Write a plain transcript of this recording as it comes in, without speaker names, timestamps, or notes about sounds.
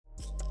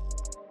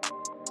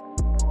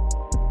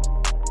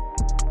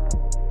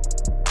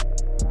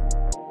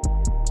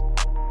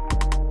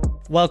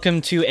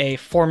Welcome to a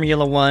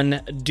Formula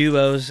One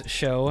Duos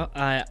show.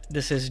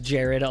 This is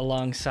Jared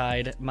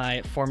alongside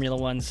my Formula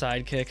One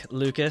sidekick,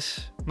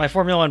 Lucas. My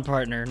Formula One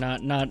partner,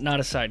 not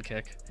a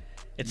sidekick.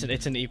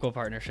 It's an equal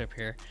partnership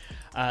here.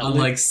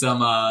 Unlike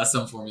some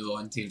Formula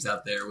One teams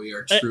out there, we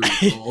are true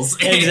equals.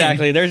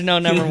 Exactly. There's no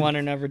number one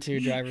or number two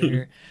driver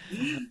here.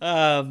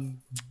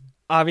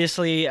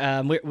 Obviously,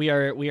 we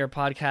are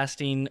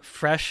podcasting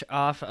fresh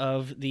off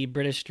of the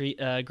British Street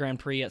Grand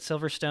Prix at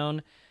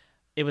Silverstone.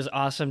 It was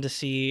awesome to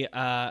see.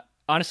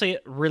 Honestly,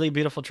 really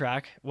beautiful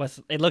track.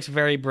 It looks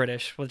very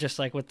British with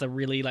the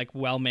really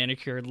well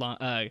manicured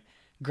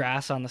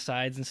grass on the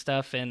sides and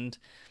stuff, and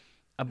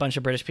a bunch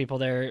of British people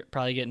there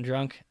probably getting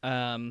drunk.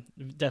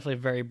 Definitely a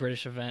very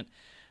British event.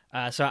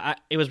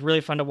 It was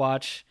really fun to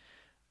watch.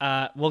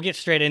 We'll get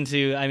straight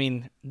into,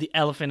 the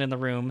elephant in the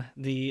room,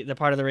 the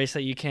part of the race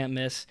that you can't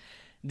miss,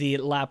 the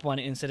lap one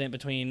incident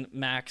between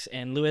Max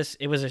and Lewis.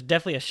 It was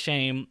definitely a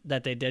shame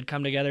that they did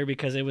come together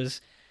because it was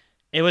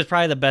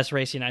probably the best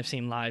racing I've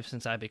seen live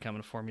since I've become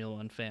a Formula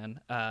One fan.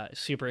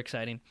 Super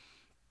exciting.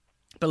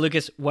 But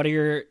Lucas,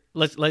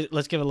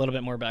 let's give a little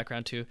bit more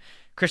background too.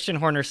 Christian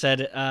Horner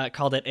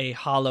called it a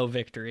hollow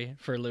victory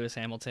for Lewis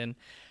Hamilton.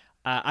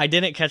 I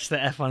didn't catch the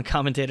F1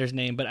 commentator's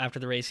name, but after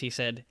the race he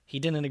said he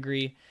didn't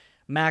agree.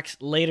 Max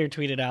later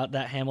tweeted out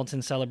that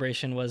Hamilton's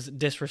celebration was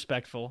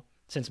disrespectful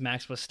since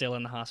Max was still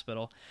in the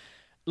hospital.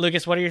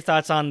 Lucas, what are your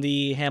thoughts on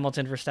the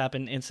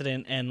Hamilton-Verstappen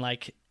incident and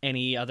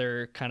any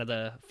other kind of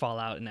the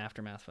fallout and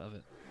aftermath of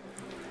it?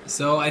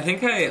 So I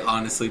think I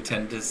honestly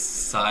tend to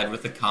side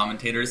with the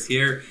commentators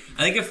here.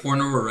 I think if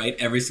Horner were right,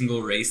 every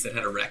single race that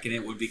had a wreck in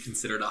it would be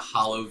considered a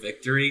hollow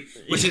victory,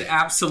 which it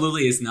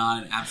absolutely is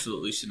not and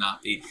absolutely should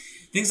not be.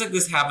 Things like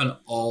this happen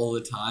all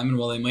the time, and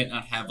while they might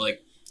not have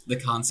the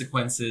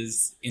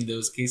consequences in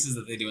those cases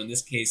that they do in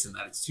this case, and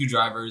that it's two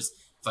drivers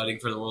fighting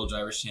for the World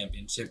Drivers'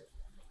 Championship,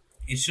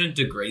 it shouldn't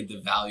degrade the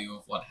value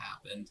of what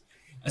happened,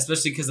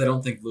 especially because I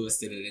don't think Lewis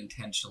did it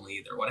intentionally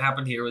either. What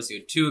happened here was you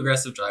had two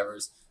aggressive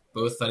drivers,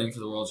 both fighting for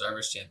the World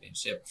Drivers'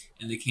 Championship,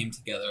 and they came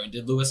together. And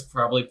did Lewis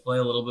probably play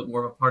a little bit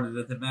more of a part in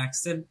it than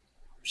Max did?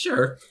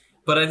 Sure.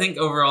 But I think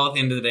overall, at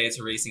the end of the day, it's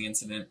a racing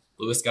incident.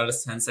 Lewis got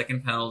his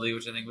 10-second penalty,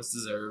 which I think was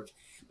deserved.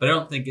 But I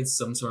don't think it's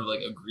some sort of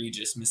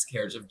egregious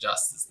miscarriage of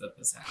justice that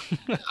this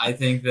happened. I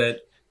think that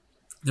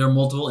there are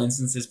multiple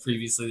instances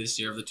previously this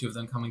year of the two of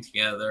them coming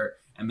together,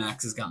 and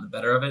Max has gotten the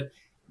better of it.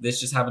 This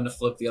just happened to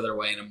flip the other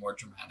way in a more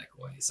dramatic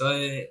way. So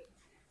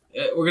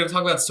we're going to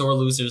talk about sore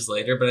losers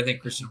later, but I think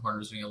Christian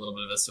Horner is being a little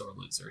bit of a sore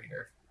loser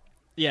here.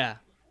 Yeah.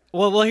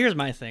 Well, here's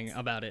my thing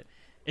about it.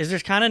 Is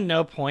there's kind of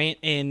no point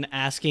in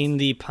asking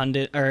the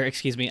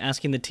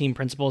asking the team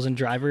principals and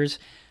drivers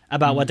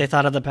about what they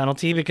thought of the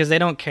penalty, because they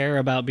don't care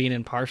about being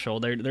impartial.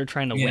 They're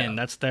trying to win.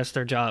 That's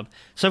their job.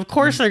 So of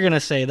course they're going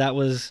to say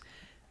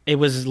it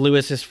was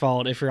Lewis's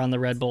fault if you're on the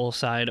Red Bull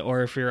side,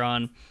 or if you're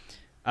on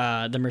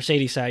the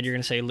Mercedes side, you're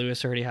going to say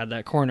Lewis already had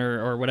that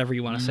corner, or whatever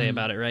you want to say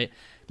about it, right?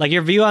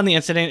 Your view on the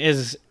incident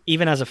is,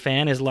 even as a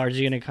fan, is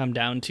largely going to come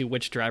down to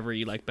which driver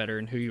you like better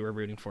and who you were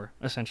rooting for,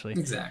 essentially.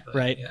 Exactly.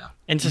 Right? Yeah.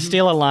 And to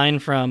steal a line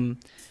from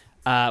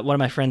one of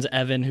my friends,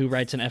 Evan, who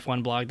writes an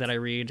F1 blog that I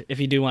read, if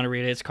you do want to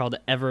read it, it's called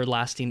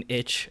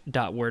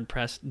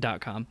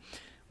everlastingitch.wordpress.com.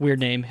 Weird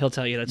name. He'll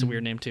tell you that's a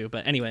weird name too.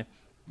 But anyway,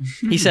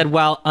 he said,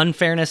 while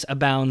unfairness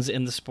abounds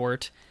in the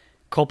sport,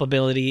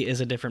 culpability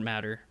is a different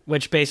matter,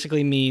 which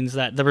basically means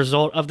that the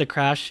result of the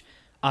crash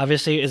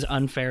obviously is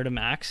unfair to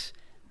Max,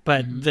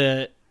 but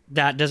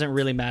that doesn't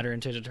really matter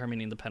into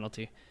determining the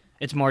penalty.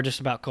 It's more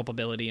just about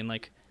culpability and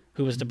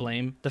who was to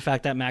blame. The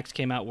fact that Max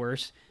came out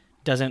worse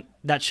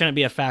shouldn't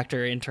be a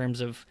factor in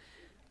terms of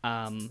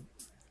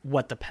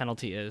what the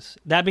penalty is.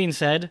 That being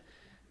said,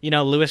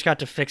 Lewis got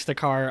to fix the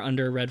car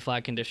under red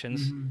flag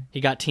conditions.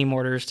 He got team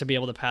orders to be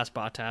able to pass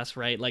Bottas,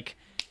 right?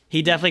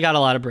 He definitely got a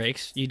lot of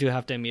breaks. You do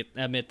have to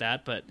admit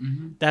that, but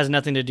that has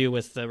nothing to do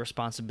with the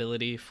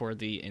responsibility for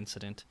the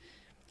incident.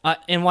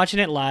 In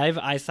watching it live,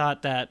 I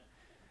thought that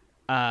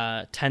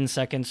 10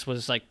 seconds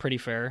was pretty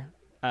fair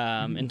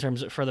in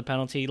terms for the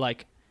penalty.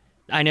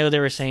 I know they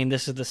were saying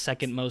this is the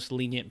second most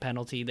lenient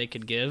penalty they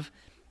could give,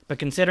 but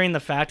considering the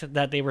fact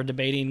that they were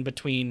debating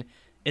between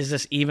is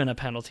this even a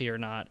penalty or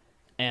not,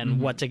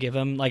 and what to give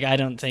him, I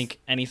don't think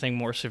anything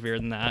more severe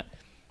than that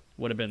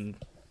would have been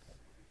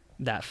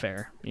that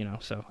fair,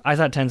 So I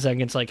thought 10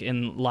 seconds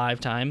in live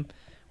time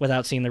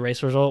without seeing the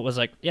race result was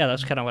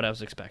that's kind of what I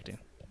was expecting.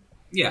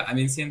 Yeah,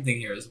 same thing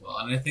here as well.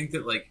 And I think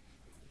that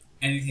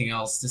anything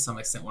else to some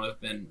extent would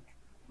have been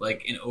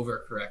an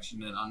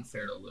overcorrection and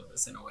unfair to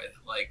Lewis in a way that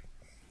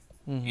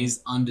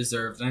is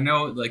undeserved. And I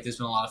know there's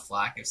been a lot of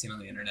flack I've seen on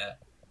the internet.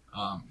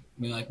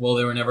 Well,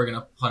 they were never going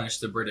to punish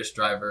the British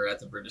driver at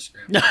the British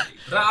Grand Prix.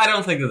 But I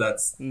don't think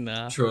that's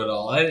true at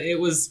all. It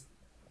was,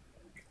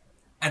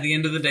 at the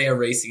end of the day, a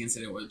racing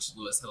incident which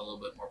Lewis had a little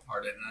bit more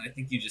part in, and I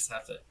think you just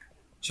have to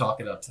chalk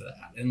it up to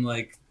that. And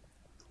I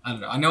don't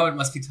know. I know it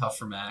must be tough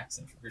for Max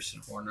and for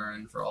Christian Horner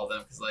and for all of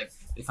them, because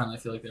they finally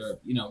feel like they're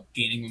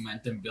gaining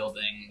momentum,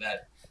 building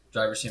that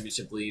Drivers'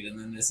 Championship lead, and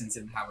then this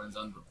incident happens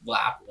on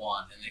lap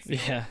one, and they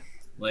feel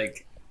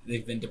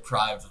they've been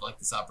deprived of like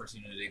this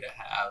opportunity to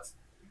have,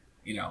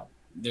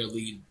 their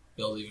lead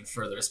build even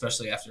further,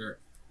 especially after,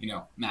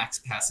 Max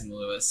passing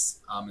Lewis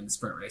in the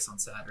sprint race on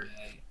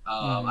Saturday.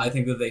 I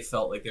think that they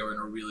felt like they were in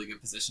a really good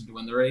position to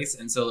win the race.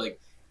 And so like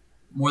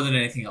more than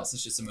anything else,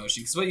 it's just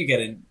emotion. Because what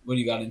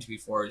you got into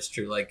before is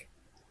true. Like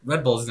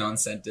Red Bull's no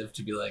incentive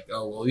to be like,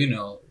 oh,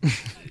 well,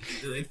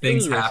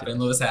 things happen,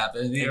 Lewis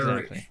happened,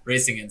 exactly.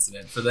 Racing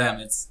incident. For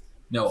them, it's,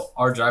 no,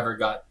 our driver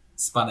got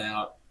spun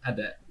out, had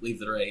to leave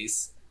the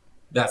race.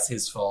 That's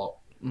his fault.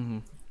 Mm-hmm.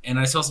 And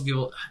I saw some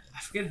people,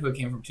 I forget who it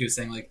came from too,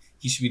 saying like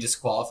he should be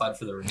disqualified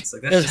for the race.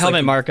 Like that's just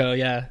Helmut Marko,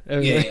 yeah.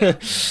 Yeah.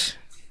 It's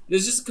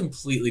just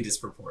completely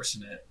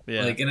disproportionate.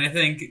 Yeah. Like, and I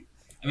think,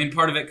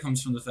 part of it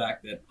comes from the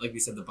fact that, like we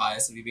said, the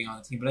bias of you being on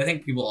the team, but I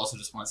think people also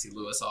just want to see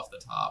Lewis off the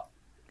top.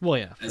 Well,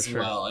 yeah, as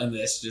well. And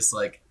this just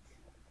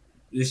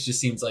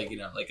seems like,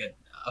 like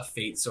a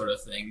fate sort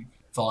of thing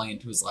falling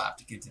into his lap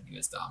to continue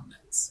his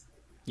dominance.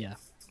 Yeah,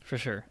 for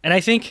sure. And I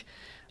think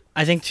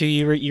too,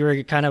 you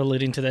were kind of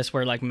alluding to this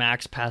where like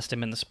Max passed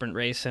him in the sprint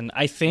race, and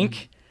I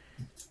think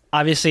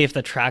obviously if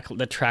the track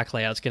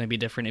layout's going to be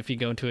different if you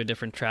go into a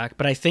different track,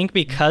 but I think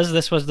because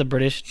this was the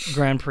British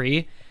Grand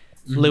Prix,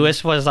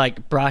 Lewis was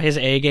like brought his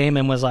A game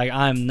and was like,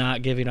 I'm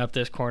not giving up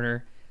this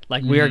corner.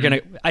 Like we are gonna.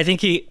 I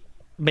think he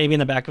maybe in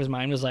the back of his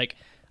mind was like,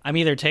 I'm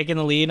either taking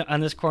the lead on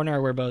this corner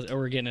or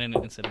we're getting in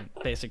an incident.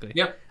 Basically,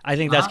 yep. I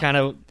think that's kind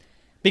of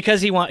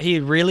because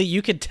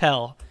you could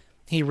tell.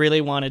 He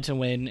really wanted to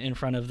win in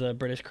front of the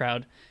British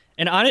crowd.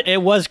 And it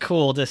was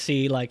cool to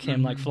see like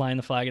him like flying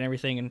the flag and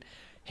everything and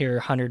hear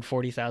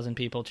 140,000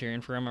 people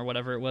cheering for him or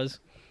whatever it was.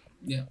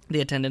 Yeah.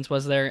 The attendance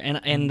was there.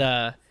 And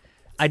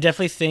I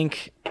definitely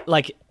think,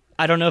 like,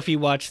 I don't know if you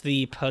watched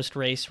the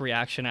post-race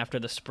reaction after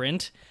the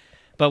sprint,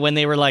 but when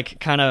they were like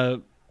kind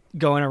of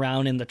going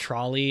around in the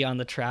trolley on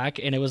the track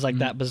and it was like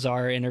that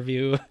bizarre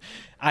interview,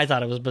 I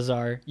thought it was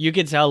bizarre. You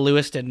could tell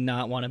Lewis did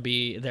not want to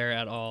be there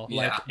at all.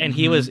 Yeah. Like, and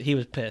he was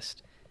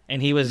pissed.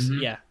 And he was,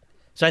 yeah.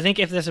 So I think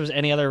if this was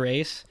any other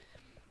race,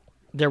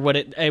 it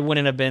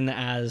wouldn't have been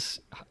as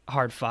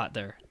hard fought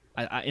there,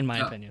 in my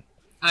opinion.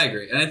 I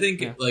agree. And I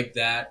think like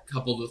that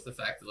coupled with the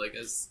fact that like,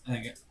 as I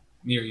think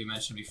Mira, you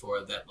mentioned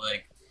before, that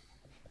like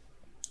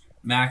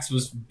Max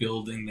was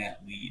building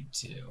that lead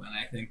too. And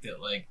I think that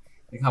like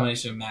the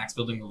combination of Max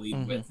building the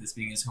lead with this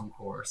being his home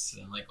course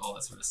and like all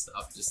that sort of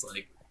stuff just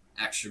like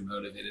extra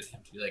motivated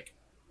him to be like,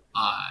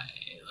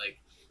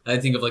 I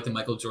think of like the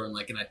Michael Jordan,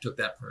 like, and I took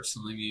that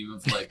personally, meme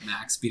of like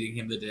Max beating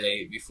him the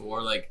day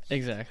before. Like,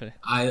 exactly.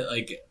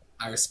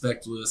 I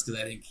respect Lewis because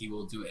I think he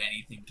will do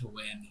anything to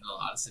win in a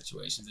lot of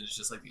situations. And it's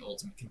just like the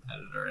ultimate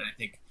competitor. And I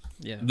think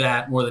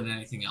that more than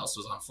anything else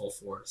was on full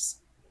force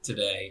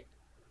today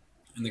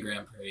in the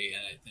Grand Prix.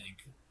 And I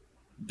think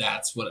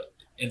that's what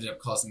ended up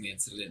causing the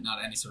incident,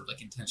 not any sort of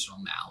like intentional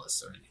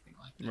malice or anything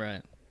like that.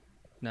 Right.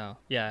 No.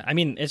 Yeah.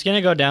 It's going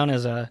to go down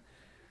as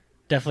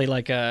definitely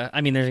like there's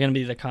going to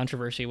be the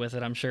controversy with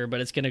it, I'm sure, but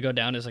it's going to go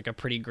down as like a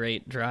pretty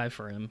great drive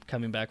for him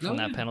coming back from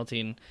that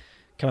penalty and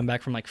coming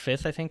back from like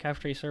fifth, I think,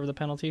 after he served the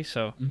penalty.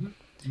 So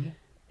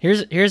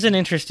here's an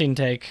interesting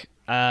take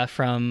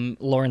from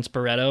Lawrence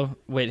Barretto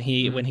when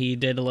he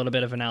did a little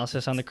bit of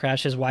analysis on the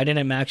crashes. Why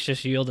didn't Max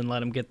just yield and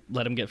let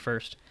him get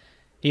first?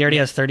 He already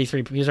has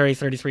 33. He's already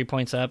 33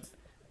 points up.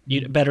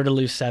 Better to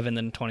lose 7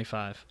 than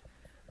 25.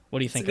 What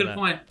do you think of that? That's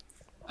a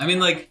good point.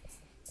 Like,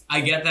 I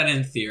get that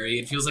in theory.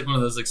 It feels like one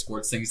of those like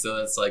sports things though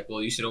that's like,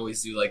 well, you should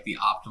always do like the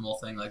optimal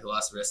thing, like the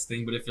less risk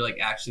thing. But if you're like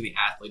actually the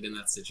athlete in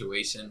that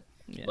situation,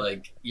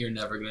 like you're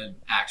never gonna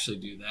actually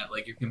do that.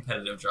 Like your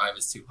competitive drive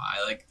is too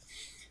high. Like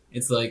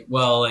it's like,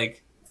 well,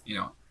 like,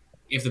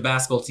 if the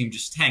basketball team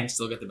just tanks,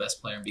 they'll get the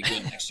best player and be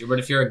good next year. But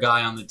if you're a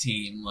guy on the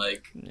team,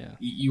 like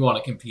you want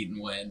to compete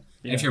and win.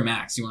 And if you're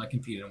Max, you want to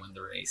compete and win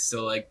the race.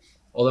 So like,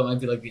 well, that might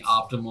be like the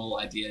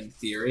optimal idea in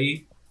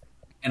theory.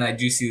 And I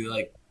do see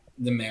like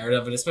the merit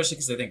of it, especially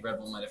because I think Red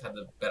Bull might have had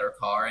the better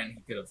car and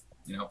he could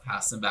have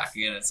passed them back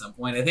again at some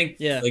point. I think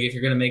like if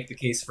you're going to make the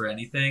case for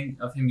anything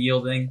of him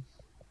yielding,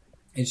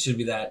 it should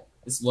be that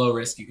it's low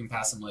risk, you can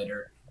pass him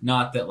later.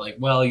 Not that like,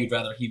 well, you'd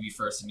rather he be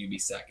first and you be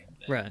second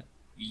than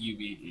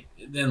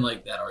than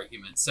like that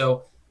argument.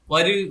 So,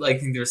 well, I do like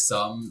think there's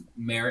some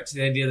merit to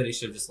the idea that he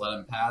should have just let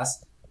him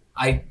pass.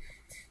 I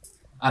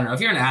don't know.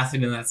 If you're an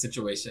athlete in that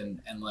situation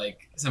and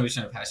like somebody's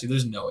trying to pass you,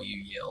 there's no way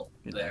you yield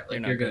there.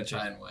 Like you're going to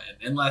try and win,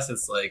 unless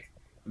it's like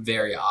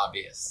very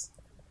obvious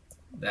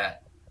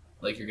that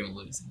like you're going to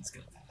lose and he's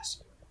going to pass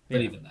you.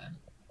 But even then,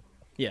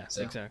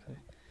 exactly.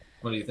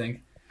 What do you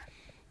think?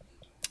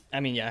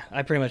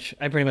 I pretty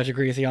much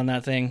agree with you on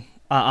that thing.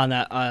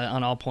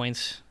 On all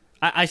points.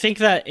 I think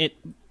that it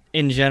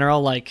in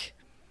general, like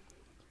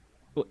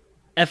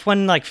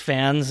F1 like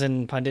fans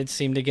and pundits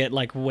seem to get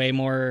like way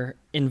more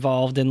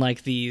involved in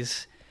like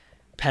these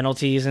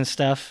penalties and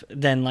stuff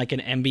than like an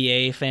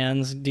NBA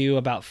fans do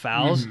about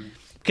fouls.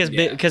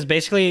 Because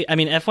basically,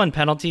 F1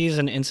 penalties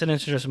and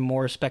incidents are just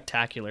more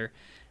spectacular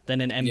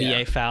than an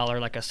NBA foul or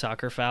like a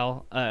soccer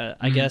foul,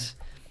 I guess.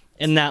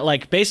 In that,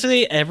 like,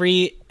 basically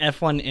every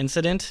F1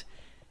 incident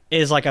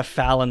is like a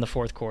foul in the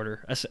fourth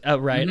quarter,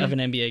 right, of an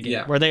NBA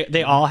game, where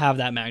they all have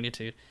that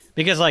magnitude.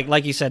 Because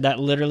like you said, that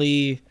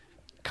literally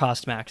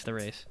cost Max the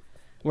race.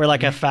 Where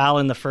like a foul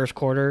in the first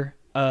quarter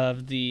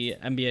of the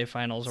NBA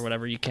Finals or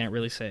whatever, you can't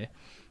really say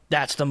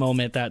that's the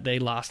moment that they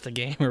lost the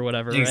game or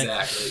whatever.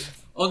 Exactly. Right?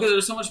 Well, because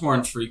they're so much more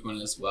infrequent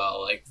as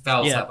well. Like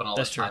fouls happen all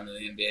the time in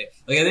the NBA.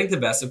 Like I think the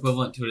best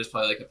equivalent to it is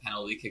probably like a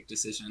penalty kick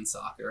decision in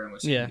soccer, in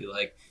which it can be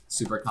like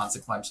super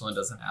consequential and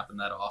doesn't happen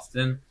that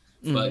often.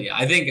 But yeah,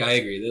 I think I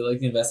agree. They like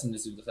the investment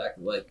is due to the fact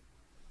that like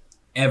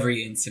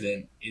every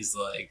incident is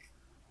like,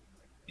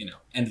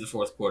 end of the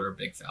fourth quarter,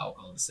 big foul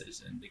call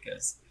decision.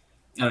 Because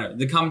I don't know,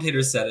 the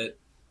commentators said it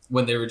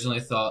when they originally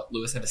thought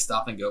Lewis had a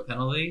stop and go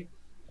penalty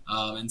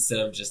instead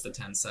of just the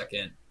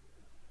 10-second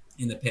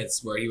in the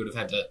pits, where he would have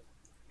had to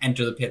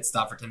enter the pit,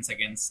 stop for 10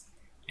 seconds,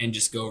 and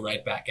just go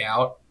right back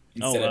out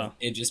instead of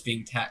it just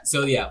being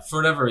So yeah, for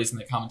whatever reason,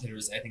 the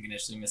commentators I think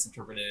initially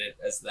misinterpreted it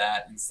as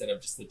that instead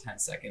of just the 10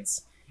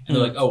 seconds. And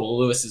they're like, oh, well,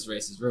 Lewis's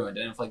race is ruined.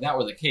 And if like that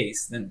were the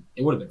case, then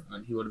it would have been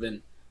ruined. He would have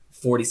been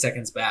 40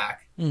 seconds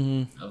back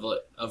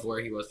of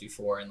where he was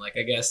before. And like,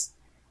 I guess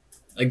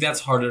like that's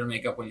harder to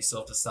make up when you still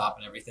have to stop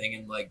and everything.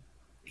 And like,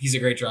 he's a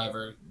great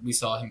driver. We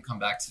saw him come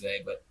back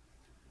today. But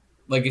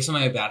like, if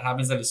something like that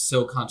happens, that is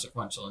so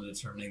consequential in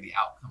determining the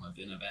outcome of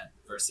an event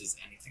versus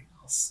anything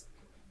else.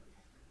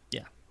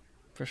 Yeah,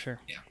 for sure.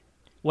 Yeah.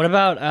 What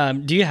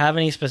about, do you have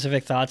any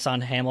specific thoughts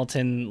on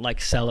Hamilton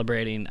like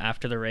celebrating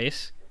after the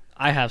race?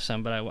 I have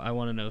some, but I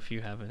want to know if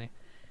you have any.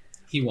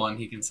 He won.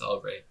 He can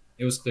celebrate.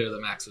 It was clear that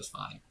Max was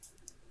fine.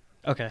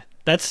 Okay.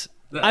 That's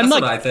like,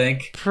 what I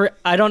think.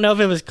 I don't know if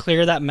it was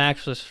clear that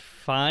Max was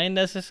fine.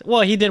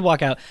 Well, he did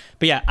walk out.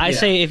 But yeah, I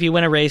say if you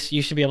win a race,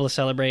 you should be able to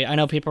celebrate. I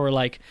know people were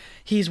like,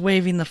 he's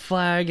waving the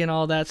flag and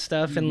all that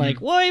stuff. And like,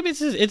 well,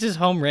 it's his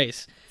home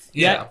race.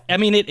 Yeah. I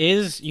mean, it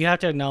is. You have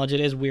to acknowledge it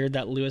is weird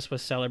that Lewis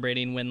was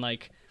celebrating when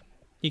like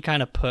he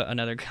kind of put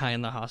another guy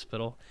in the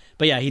hospital.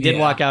 But yeah, he did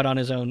walk out on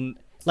his own.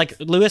 Like,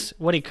 Lewis,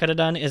 what he could have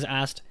done is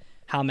asked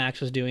how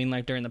Max was doing,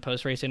 like, during the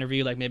post-race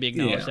interview, like, maybe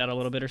acknowledge that a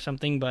little bit or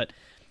something, but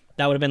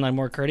that would have been, like,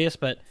 more courteous,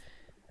 but,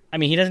 I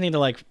mean, he doesn't need to,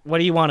 like, what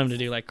do you want him to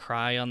do, like,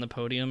 cry on the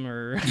podium,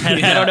 or,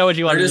 I don't know what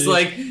you want him to do. Just,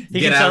 like, he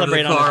get out of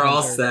the car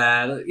all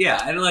sad.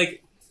 Yeah, and,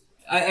 like,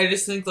 I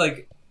just think,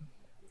 like,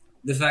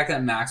 the fact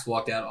that Max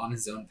walked out on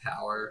his own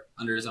power,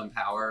 under his own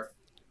power,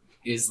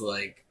 is,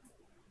 like,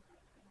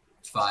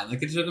 fine.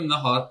 Like, it took him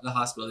to the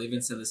hospital. They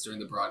even said this during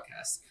the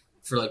broadcast.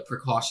 For like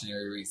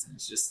precautionary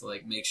reasons, just to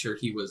like make sure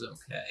he was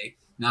okay,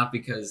 not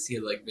because he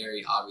had like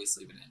very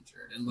obviously been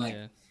injured. And like,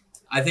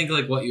 I think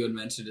like what you had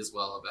mentioned as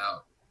well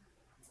about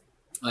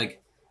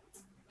like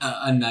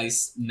a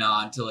nice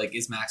nod to like,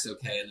 is Max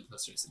okay in the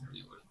post-race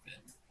interview would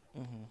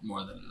have been more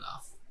than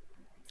enough.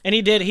 And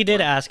he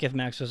did ask if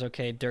Max was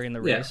okay during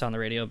the race on the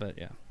radio, but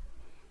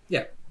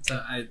yeah.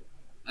 So I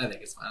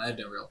think it's fine. I have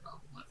no real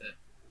problem with it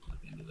at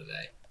the end of the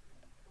day.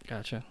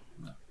 Gotcha.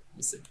 Well,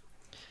 we'll see.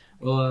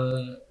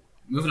 Well,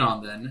 moving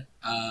on then.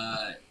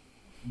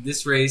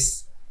 This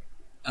race,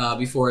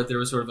 before it, there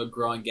was sort of a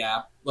growing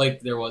gap,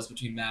 like there was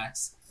between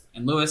Max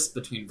and Lewis,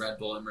 between Red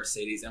Bull and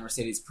Mercedes. And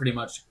Mercedes pretty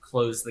much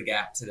closed the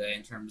gap today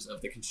in terms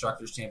of the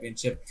Constructors'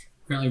 Championship.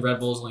 Currently, Red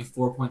Bull is only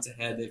 4 points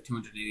ahead. They have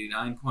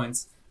 289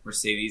 points.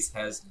 Mercedes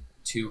has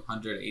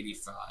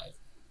 285.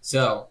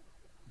 So,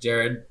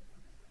 Jared,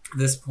 at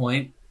this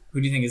point, who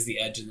do you think is the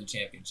edge in the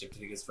championship? Do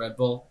you think it's Red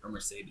Bull or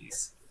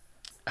Mercedes?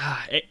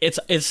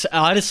 It's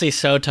honestly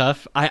so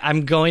tough.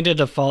 I'm going to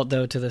default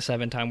though to the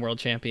 7-time world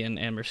champion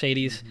and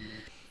Mercedes.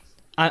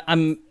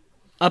 I'm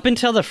up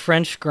until the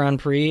French Grand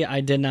Prix. I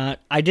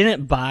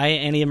didn't buy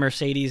any of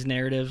Mercedes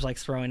narratives like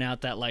throwing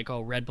out that like,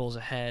 oh, Red Bull's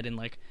ahead and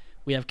like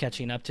we have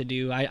catching up to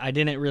do. I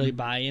didn't really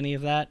buy any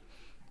of that.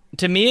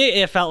 To me,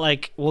 it felt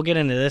like, we'll get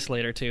into this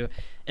later too.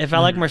 It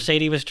felt like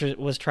Mercedes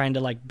was trying to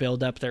like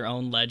build up their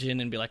own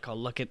legend and be like, oh,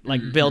 look at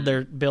like build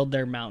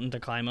their mountain to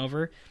climb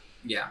over.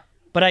 Yeah.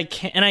 But I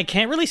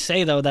can't really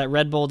say though that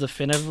Red Bull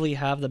definitively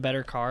have the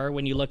better car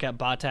when you look at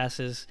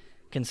Bottas's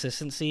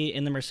consistency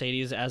in the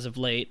Mercedes as of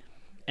late,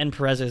 and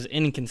Perez's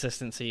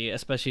inconsistency,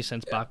 especially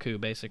since Baku,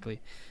 basically.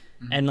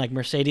 And like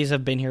Mercedes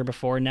have been here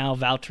before. Now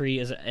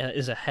Valtteri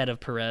is ahead of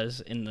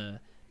Perez in the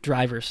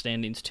driver's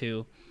standings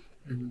too.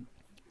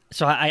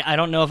 So I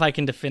don't know if I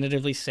can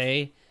definitively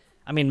say.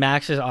 I mean,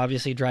 Max is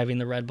obviously driving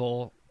the Red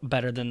Bull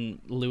better than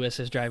Lewis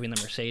is driving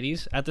the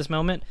Mercedes at this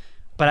moment.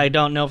 But I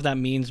don't know if that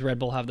means Red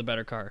Bull have the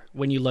better car.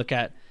 When you look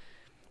at,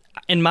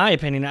 in my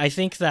opinion, I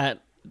think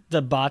that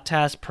the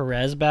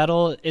Bottas-Perez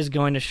battle is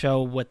going to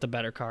show what the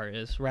better car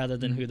is rather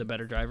than who the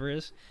better driver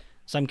is.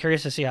 So I'm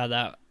curious to see how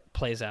that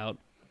plays out.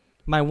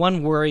 My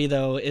one worry,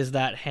 though, is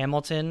that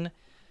Hamilton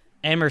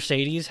and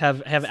Mercedes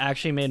have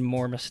actually made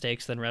more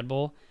mistakes than Red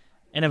Bull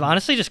and have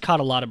honestly just caught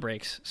a lot of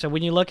breaks. So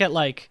when you look at,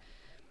 like,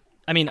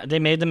 I mean, they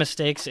made the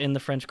mistakes in the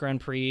French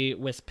Grand Prix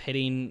with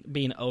pitting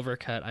being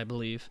overcut, I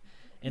believe,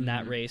 in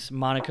that race.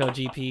 Monaco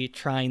GP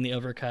trying the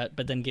overcut,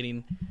 but then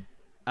getting,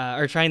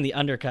 or trying the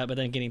undercut, but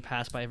then getting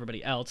passed by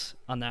everybody else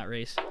on that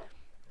race.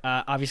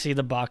 Obviously,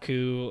 the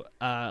Baku,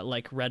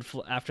 like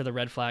after the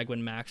red flag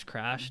when Max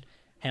crashed,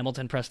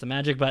 Hamilton pressed the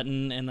magic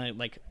button and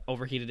like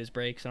overheated his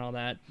brakes and all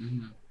that.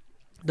 Mm-hmm.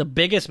 The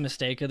biggest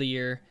mistake of the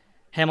year,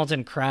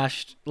 Hamilton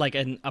crashed like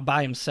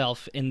by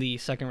himself in the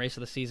second race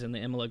of the season, the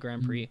Imola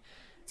Grand Prix,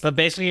 but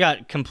basically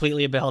got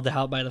completely bailed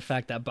out by the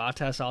fact that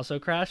Bottas also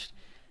crashed,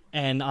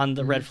 and on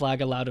the red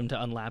flag allowed him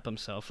to unlap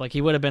himself. Like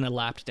he would have been a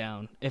lap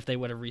down if they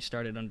would have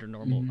restarted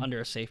under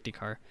a safety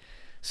car.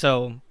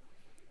 So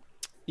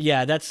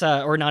yeah, that's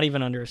or not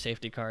even under a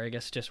safety car. I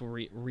guess just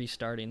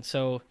restarting.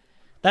 So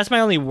that's my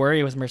only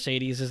worry with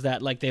Mercedes is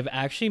that like they've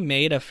actually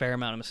made a fair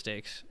amount of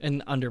mistakes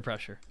in under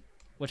pressure,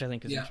 which I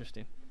think is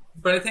interesting.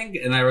 But I think,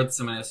 and I wrote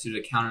something else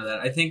to counter that,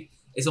 I think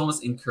it's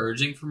almost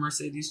encouraging for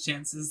Mercedes'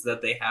 chances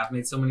that they have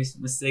made so many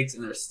mistakes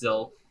and they're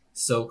still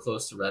so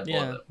close to Red Bull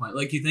at that point.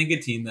 Like, you think a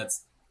team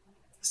that's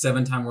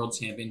 7-time world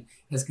champion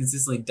has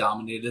consistently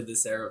dominated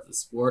this era of the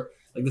sport.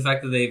 Like, the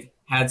fact that they've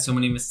had so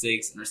many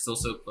mistakes and are still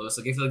so close,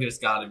 like, I feel like there's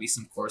got to be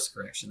some course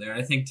correction there.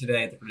 And I think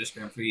today at the British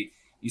Grand Prix,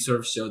 you sort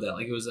of showed that.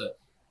 Like, it was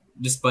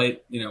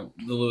despite, you know,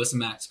 the Lewis and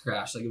Max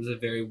crash, like, it was a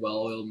very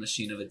well-oiled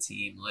machine of a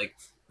team. Like,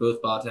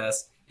 both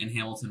Bottas and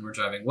Hamilton were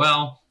driving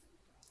well.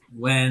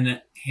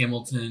 When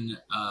Hamilton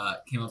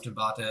came up to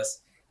Bottas,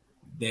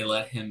 they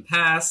let him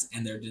pass,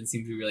 and there didn't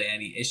seem to be really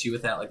any issue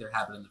with that, like there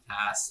happened in the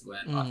past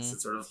when Bottas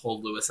had sort of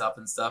hold Lewis up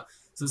and stuff.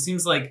 So it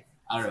seems like,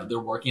 I don't know, they're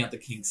working out the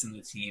kinks in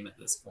the team at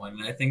this point.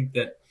 And I think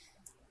that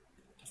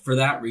for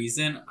that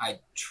reason, I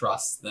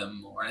trust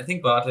them more. And I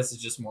think Bottas is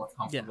just more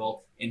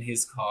comfortable in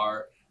his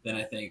car than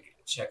I think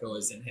Checo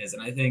is in his.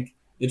 And I think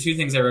the two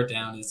things I wrote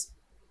down is,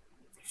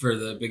 for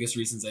the biggest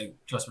reasons I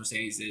trust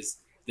Mercedes is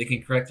they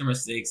can correct their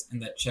mistakes,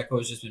 and that Checo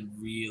has just been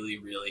really,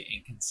 really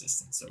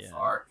inconsistent so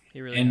far.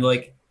 He really and has.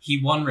 Like, he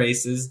won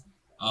races,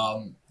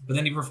 but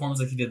then he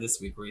performs like he did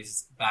this week, where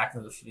he's back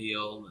of the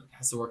field,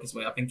 has to work his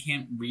way up, and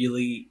can't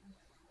really,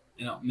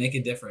 you know, make a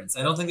difference.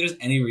 I don't think there's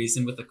any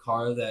reason with the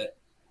car that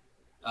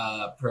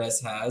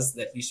Perez has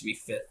that he should be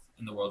 5th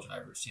in the World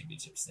Drivers'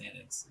 Championship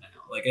standings now.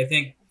 Like, I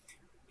think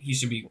he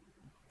should be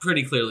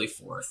pretty clearly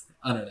 4th.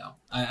 I don't know.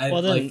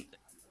 Well, then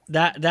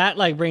that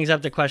like brings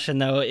up the question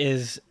though: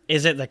 is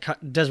it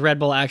does Red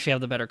Bull actually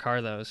have the better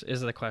car? Though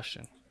is the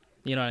question.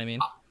 You know what I mean?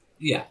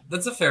 Yeah,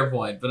 that's a fair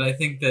point, but I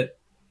think that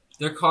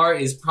their car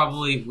is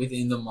probably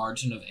within the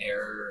margin of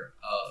error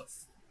of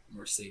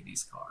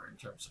Mercedes' car in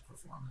terms of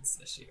performance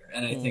this year.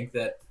 And I think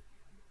that,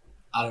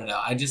 I don't know,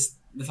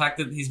 the fact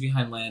that he's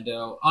behind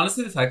Lando,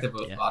 honestly, the fact that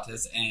both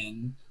Bottas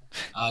and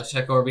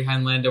Checo are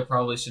behind Lando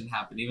probably shouldn't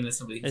happen, even as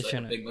somebody who's like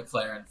a big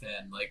McLaren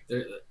fan. Like,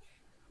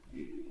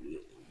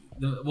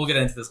 we'll get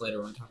into this later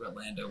when we talk about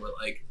Lando, but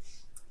like,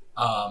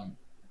 I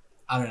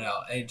don't know,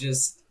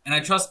 and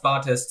I trust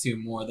Bottas too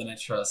more than I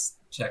trust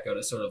Checo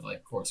to sort of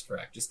like course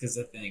correct, just because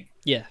I think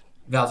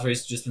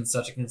Valtteri's just been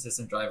such a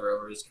consistent driver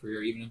over his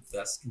career, even if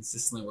that's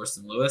consistently worse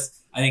than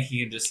Lewis. I think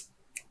he can just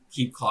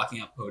keep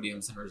clocking up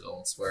podiums and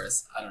results,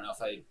 whereas I don't know if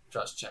I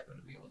trust Checo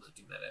to be able to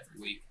do that every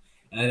week.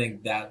 And I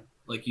think that,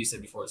 like you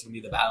said before, it's going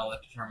to be the battle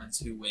that determines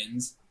who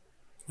wins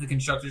the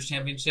Constructors'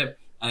 Championship.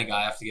 I think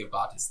I have to give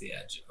Bottas the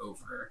edge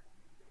over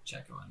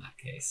Checo in that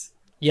case.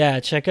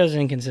 Yeah, Checo's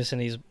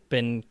inconsistent. He's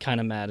been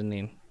kind of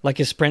maddening. Like,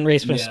 his sprint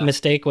race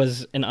mistake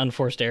was an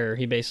unforced error.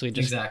 He basically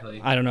just,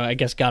 I don't know, I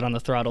guess got on the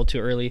throttle too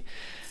early,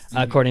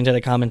 according to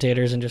the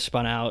commentators, and just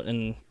spun out.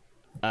 And,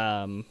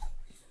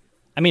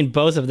 I mean,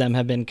 both of them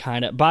have been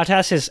kind of...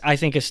 Bottas, I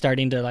think, is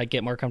starting to like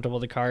get more comfortable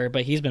with the car,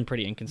 but he's been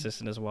pretty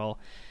inconsistent as well.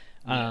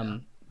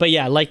 But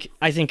yeah, like,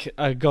 I think,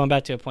 going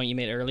back to a point you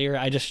made earlier,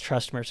 I just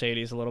trust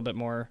Mercedes a little bit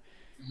more.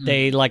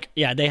 They,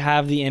 they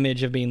have the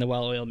image of being the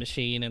well-oiled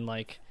machine and,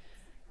 like,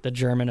 the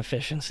German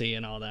efficiency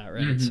and all that,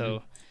 right?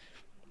 So,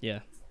 yeah.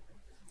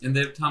 And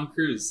they have Tom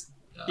Cruise.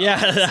 He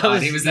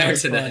was there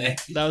today.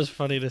 Funny. That was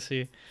funny to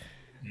see.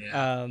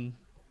 Yeah.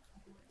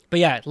 But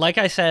yeah, like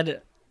I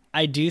said,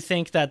 I do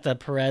think that the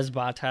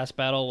Perez-Bottas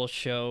battle will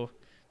show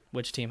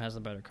which team has the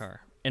better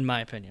car, in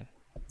my opinion.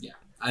 Yeah,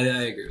 I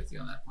agree with you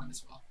on that point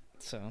as well.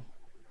 So,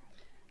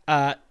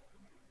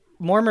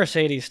 more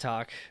Mercedes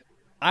talk.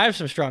 I have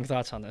some strong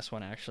thoughts on this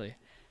one, actually.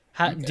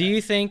 Do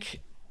you think...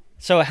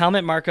 So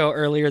Helmut Marko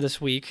earlier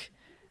this week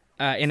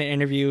in an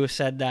interview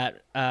said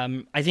that,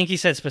 I think he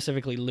said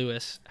specifically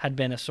Lewis had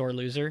been a sore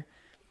loser.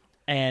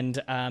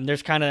 And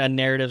there's kind of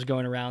narratives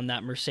going around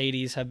that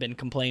Mercedes have been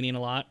complaining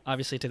a lot,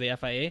 obviously, to the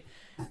FIA,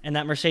 and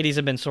that Mercedes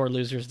have been sore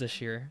losers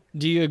this year.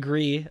 Do you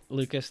agree,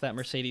 Lucas, that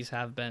Mercedes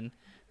have been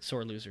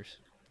sore losers?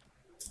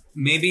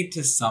 Maybe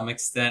to some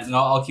extent, and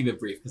I'll keep it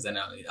brief because I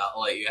know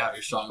I'll let you have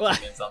your strong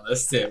opinions on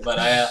this too. But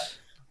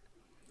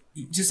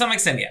to some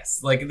extent,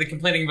 yes. Like, the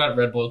complaining about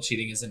Red Bull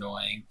cheating is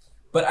annoying,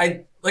 but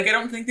I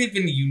don't think they've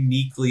been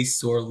uniquely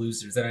sore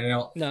losers, and I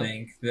don't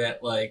think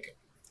that like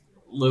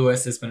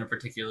Lewis has been a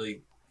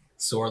particularly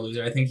sore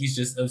loser. I think he's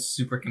just a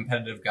super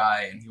competitive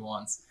guy, and he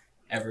wants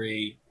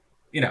he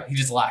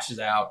just lashes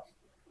out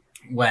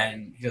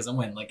when he doesn't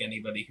win, like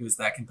anybody who's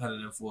that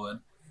competitive would.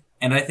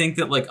 And I think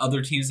that like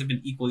other teams have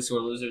been equally sore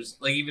losers.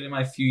 Like, even in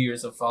my few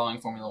years of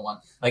following Formula One,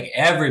 like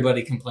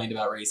everybody complained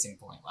about Racing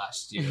Point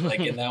last year.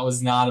 Like, and that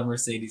was not a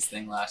Mercedes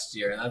thing last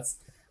year. And that's,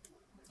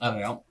 I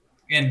don't know.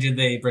 And did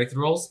they break the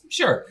rules?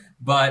 Sure.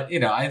 But,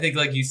 I think,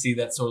 like, you see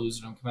that sore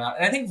loserdom come out.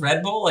 And I think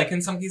Red Bull, like,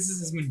 in some cases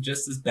has been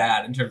just as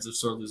bad in terms of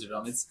sore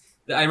loserdom.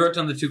 I wrote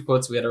down the 2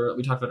 quotes we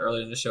talked about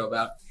earlier in the show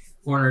about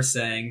Horner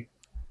saying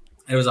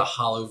it was a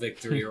hollow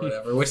victory or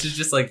whatever, which is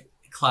just, like,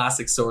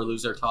 classic sore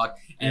loser talk.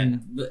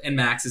 And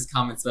Max's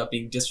comments about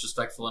being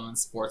disrespectful and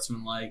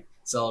unsportsmanlike,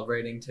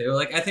 celebrating, too.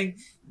 Like, I think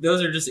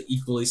those are just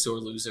equally sore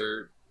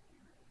loser,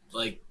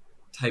 like,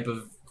 type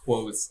of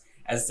quotes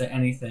as to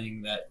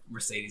anything that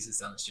Mercedes has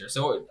done this year.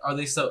 So are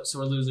they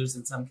sore losers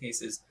in some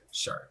cases?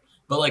 Sure.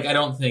 But, like, I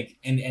don't think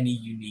in any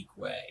unique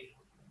way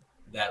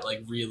that,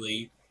 like,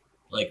 really,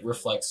 like,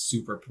 reflects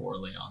super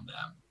poorly on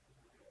them.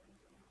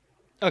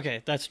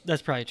 Okay, that's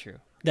probably true.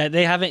 That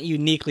they haven't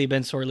uniquely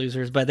been sore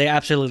losers, but they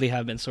absolutely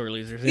have been sore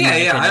losers.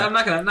 Yeah. I'm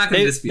not gonna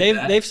dispute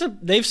that.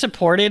 They've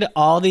supported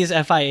all these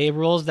FIA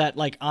rules that,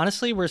 like,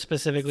 honestly were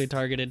specifically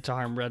targeted to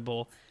harm Red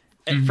Bull.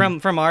 Mm-hmm.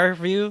 From our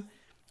view,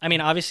 I mean,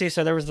 obviously,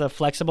 so there was the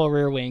flexible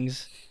rear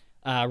wings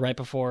right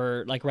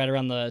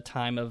around the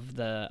time of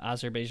the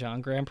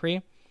Azerbaijan Grand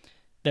Prix.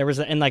 There was,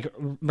 and like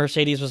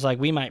Mercedes was like,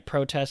 we might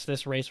protest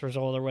this race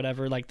result or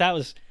whatever. Like that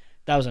was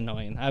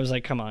annoying. I was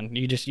like, come on,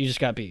 you just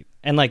got beat.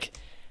 And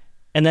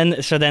then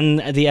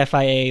the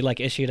FIA like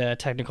issued a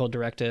technical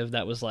directive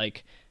that was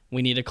like,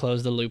 we need to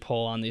close the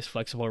loophole on these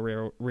flexible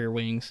rear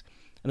wings.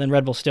 And then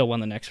Red Bull still won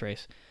the next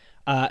race.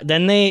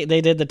 Then they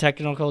did the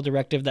technical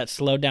directive that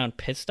slowed down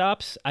pit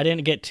stops. I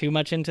didn't get too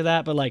much into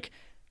that, but like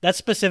that's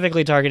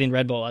specifically targeting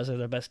Red Bull as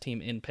the best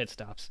team in pit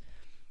stops.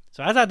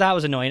 So I thought that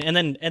was annoying. And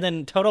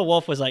then Toto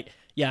Wolff was like,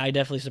 yeah, I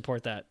definitely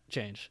support that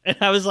change. And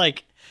I was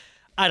like,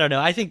 I don't know.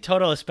 I think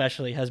Toto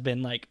especially has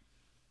been like,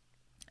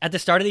 at the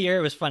start of the year,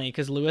 it was funny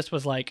because Lewis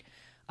was like,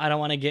 I don't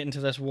want to get into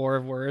this war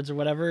of words or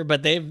whatever,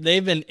 but they've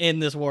been in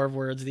this war of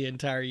words the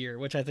entire year,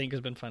 which I think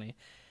has been funny.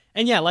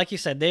 And yeah, like you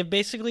said, they've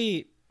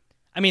essentially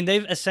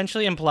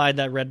implied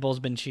that Red Bull's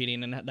been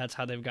cheating and that's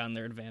how they've gotten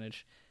their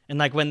advantage. And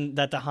like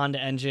that the Honda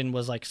engine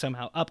was like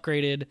somehow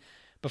upgraded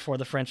before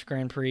the French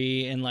Grand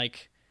Prix, and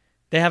like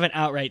they haven't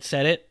outright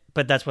said it,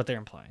 but that's what they're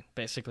implying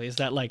basically, is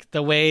that like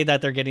the way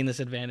that they're getting this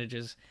advantage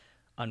is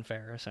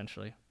unfair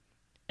essentially.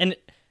 And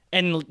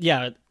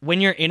yeah,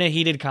 when you're in a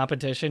heated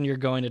competition, you're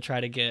going to try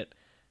to get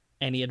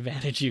any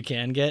advantage you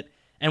can get.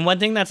 And one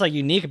thing that's like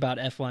unique about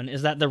F1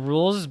 is that the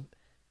rules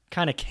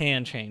kind of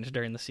can change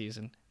during the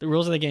season. The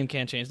rules of the game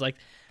can change. Like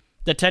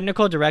the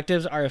technical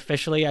directives are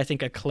officially, I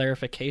think, a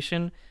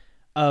clarification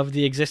of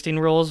the existing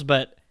rules,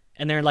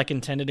 and they're like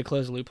intended to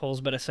close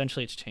loopholes, but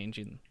essentially it's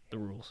changing the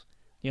rules.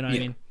 You know what I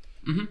mean?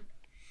 Mm-hmm.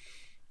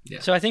 Yeah.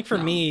 So I think for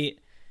me,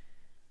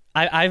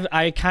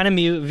 I kind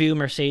of view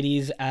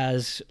Mercedes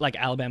as like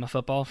Alabama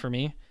football for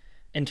me,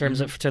 in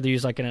terms of, to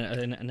use like an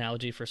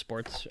analogy for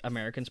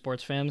American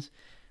sports fans.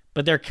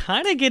 But they're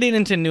kind of getting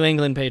into New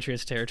England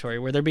Patriots territory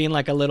where they're being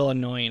like a little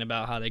annoying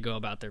about how they go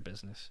about their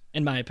business,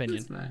 in my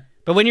opinion.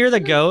 But when you're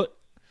the GOAT,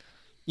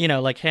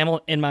 like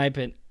Hamilton, in my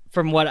opinion,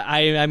 from what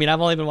I mean,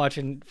 I've only been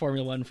watching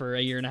Formula One for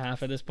a year and a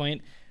half at this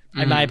point.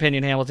 In my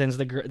opinion, Hamilton's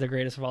the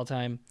greatest of all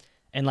time.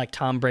 And like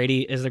Tom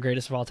Brady is the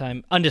greatest of all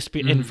time.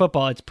 Undisputed in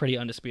football, it's pretty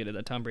undisputed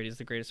that Tom Brady is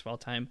the greatest of all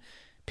time.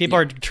 People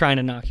are trying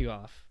to knock you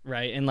off,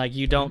 right? And like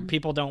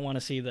people don't want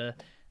to see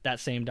that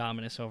same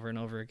dominance over and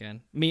over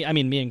again. Me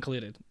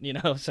included,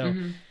 So,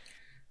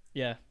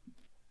 yeah.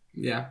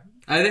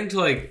 I think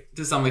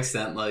to some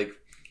extent, like,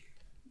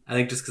 I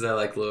think just because I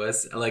like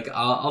Lewis, like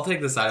I'll take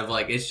the side of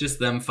like it's just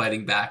them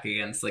fighting back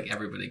against like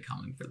everybody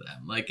coming for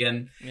them. Like,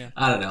 and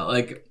I don't know,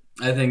 like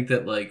I think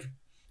that like,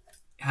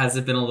 has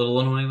it been a little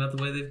annoying about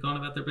the way they've gone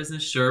about their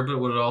business? Sure, but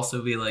would it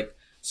also be like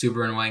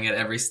super annoying at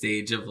every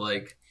stage of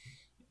like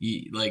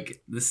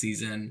the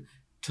season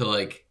to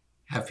like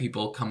have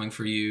people coming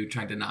for you,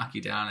 trying to knock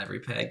you down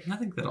every peg? And I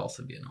think that'd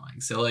also be annoying.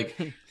 So like,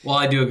 while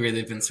I do agree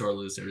they've been sore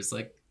losers,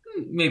 like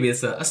maybe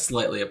it's a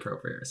slightly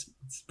appropriate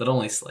response, but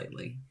only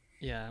slightly.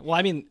 Yeah. Well,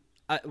 I mean,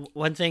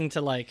 one thing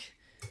to like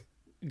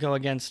go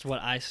against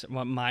what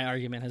my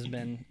argument has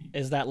been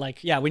is that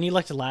like, yeah, when you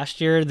looked at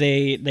last year,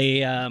 the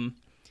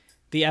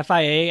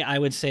FIA, I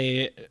would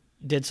say,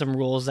 did some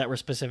rules that were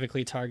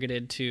specifically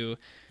targeted to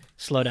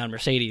slow down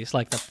Mercedes,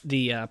 like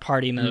the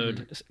party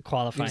mode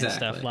qualifying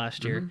stuff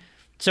last year.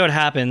 So it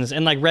happens.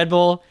 And like Red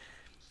Bull,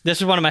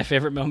 this is one of my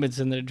favorite moments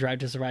in the Drive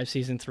to Survive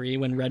Season 3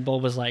 when Red Bull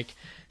was like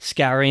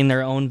scouring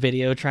their own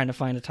video trying to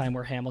find a time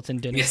where Hamilton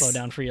didn't slow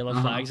down for yellow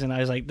flags. And I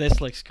was like,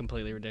 this looks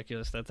completely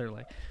ridiculous that they're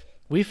like,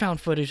 we found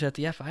footage that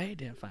the FIA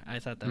didn't find. I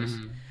thought that was...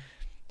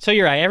 So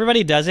you're right.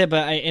 Everybody does it,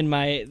 but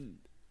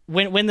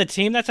when the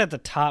team that's at the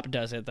top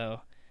does it,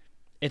 though,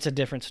 it's a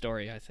different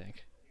story, I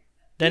think.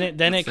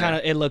 Then it kind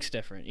of looks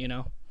different,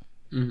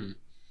 Mm-hmm.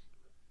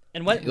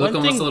 And you look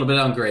almost a little bit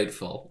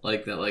ungrateful,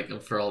 like that,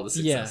 like for all the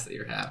success that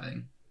you're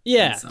having.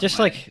 Yeah, just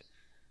way.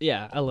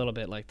 A little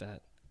bit like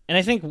that. And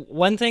I think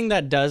one thing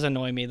that does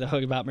annoy me though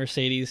about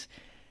Mercedes,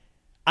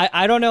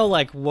 I don't know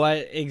like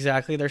what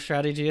exactly their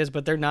strategy is,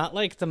 but they're not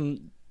like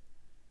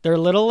they're a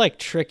little like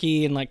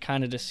tricky and like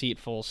kind of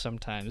deceitful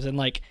sometimes. And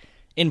like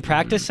in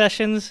practice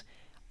sessions,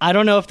 I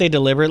don't know if they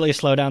deliberately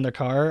slow down their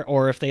car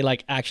or if they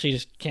like actually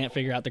just can't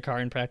figure out the car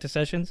in practice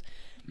sessions.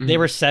 They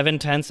were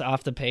 7/10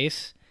 off the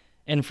pace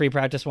in free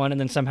practice 1, and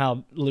then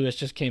somehow Lewis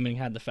just came and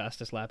had the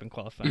fastest lap in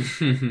qualifying.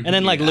 And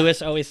then like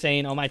Lewis always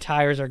saying, "Oh, my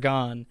tires are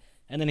gone,"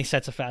 and then he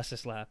sets the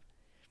fastest lap.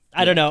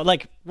 I don't know,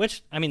 like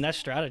that's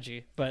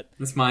strategy, but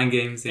it's mind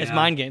games. Yeah. It's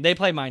mind game. They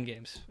play mind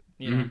games.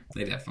 You know?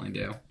 They definitely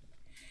do.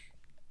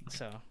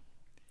 So,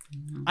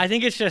 I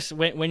think it's just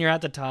when you're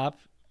at the top,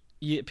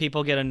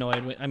 people get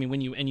annoyed.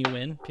 When you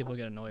win, people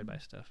get annoyed by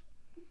stuff.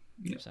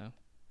 Yeah. So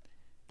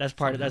that's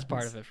part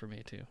of it for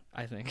me too.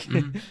 I think.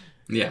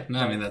 Yeah, no,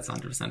 I mean that's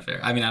 100% fair.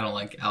 I mean, I don't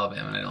like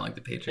Alabama and I don't like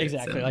the Patriots.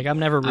 Exactly. Like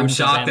I'm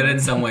shocked that in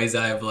some ways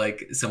I have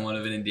like somewhat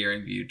of an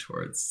endearing view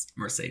towards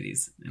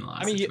Mercedes in a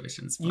lot of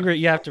situations.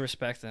 You have to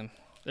respect them.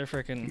 They're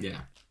freaking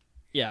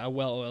a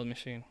well-oiled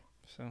machine.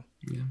 So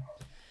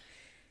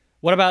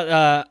what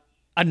about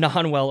a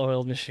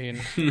non-well-oiled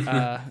machine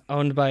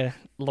owned by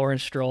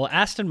Lawrence Stroll?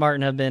 Aston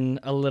Martin have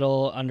been a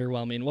little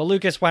underwhelming. Well,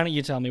 Lucas, why don't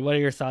you tell me, what are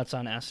your thoughts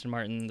on Aston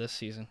Martin this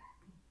season?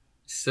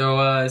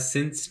 So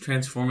since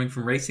transforming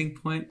from Racing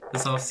Point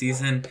this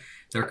offseason,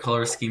 their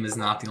color scheme is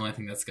not the only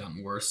thing that's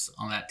gotten worse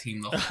on that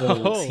team. The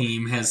whole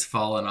team has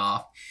fallen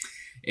off.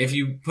 If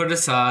you put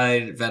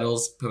aside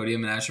Vettel's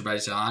podium in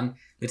Azerbaijan,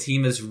 the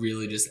team has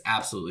really just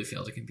absolutely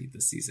failed to compete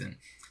this season.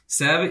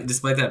 Seb,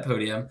 despite that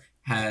podium,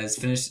 has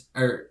finished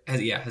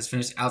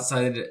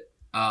outside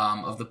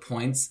of the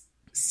points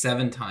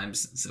 7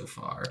 times so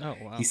far. Oh,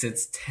 wow. He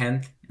sits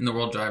 10th in the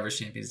World Drivers'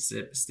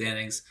 Championship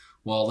standings,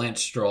 while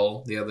Lance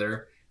Stroll, the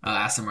other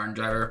Aston Martin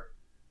driver,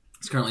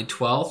 is currently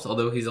 12th,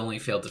 although he's only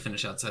failed to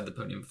finish outside the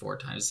podium 4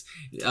 times.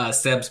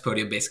 Seb's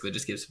podium basically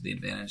just gives him the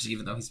advantage,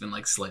 even though he's been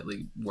like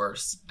slightly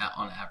worse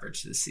on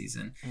average this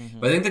season.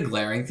 But I think the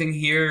glaring thing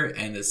here,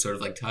 and this sort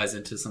of like ties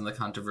into some of the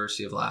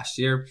controversy of last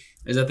year,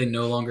 is that they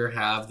no longer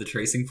have the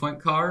Racing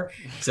Point car.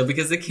 So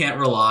because they can't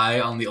rely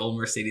on the old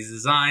Mercedes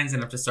designs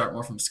and have to start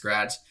more from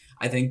scratch,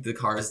 I think the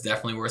car is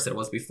definitely worse than it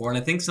was before. And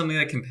I think something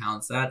that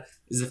compounds that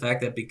is the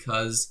fact that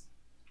because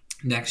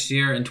next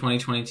year in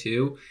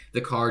 2022,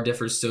 the car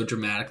differs so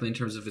dramatically in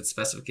terms of its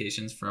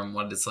specifications from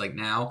what it's like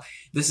now.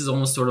 This is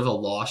almost sort of a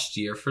lost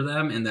year for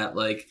them, in that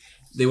like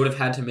they would have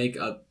had to make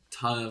a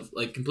ton of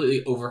like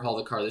completely overhaul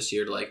the car this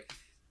year to like,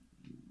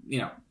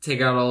 take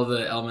out all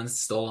the elements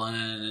stolen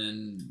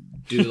and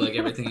do like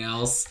everything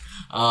else.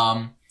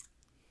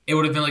 It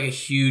would have been like a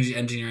huge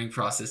engineering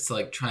process to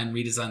like try and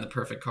redesign the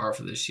perfect car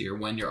for this year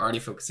when you're already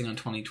focusing on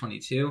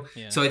 2022.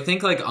 Yeah. So I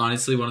think like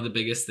honestly, one of the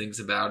biggest things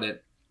about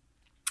it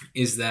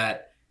is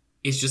that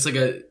it's just like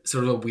a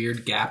sort of a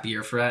weird gap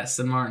year for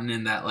Aston Martin,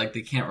 in that like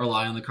they can't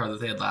rely on the car that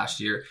they had last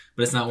year,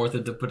 but it's not worth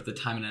it to put the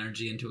time and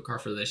energy into a car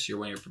for this year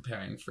when you're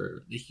preparing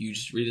for the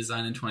huge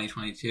redesign in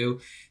 2022.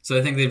 So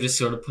I think they've just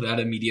sort of put out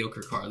a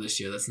mediocre car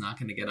this year that's not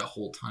going to get a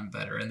whole ton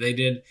better. And I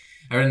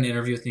read an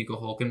interview with Nico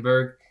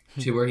Hülkenberg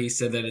too, where he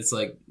said that it's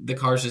like the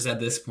car's just at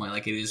this point,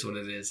 like it is what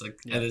it is. Like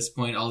at this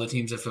point, all the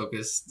teams have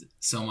focused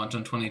so much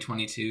on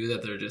 2022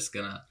 that they're just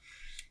going to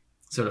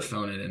sort of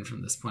phone it in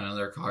from this point on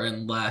their car,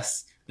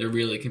 unless they're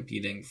really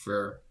competing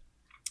for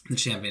the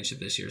championship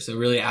this year. So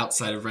really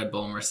outside of Red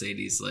Bull and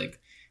Mercedes, like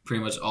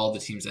pretty much all the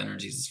team's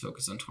energies is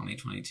focused on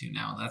 2022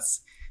 now. And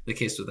that's the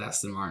case with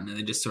Aston Martin. And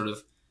they just sort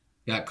of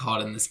got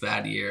caught in this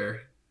bad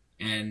year.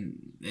 And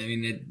I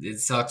mean, it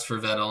sucks for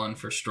Vettel and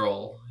for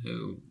Stroll,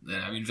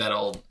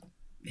 Vettel,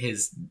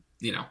 his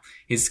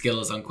skill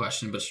is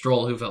unquestioned, but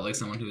Stroll, who felt like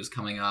someone who was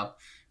coming up,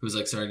 who was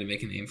like starting to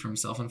make a name for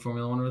himself in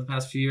Formula One over the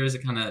past few years,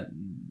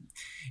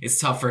 it's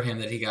tough for him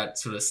that he got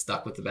sort of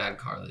stuck with the bad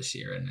car this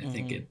year. And I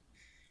think it,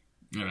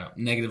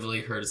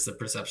 negatively hurts the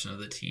perception of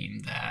the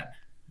team that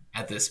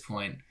at this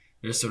point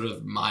they're sort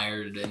of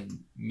mired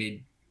in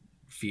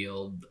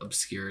midfield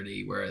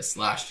obscurity, whereas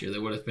last year they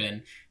would have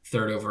been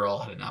 3rd overall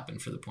had it not been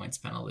for the points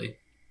penalty.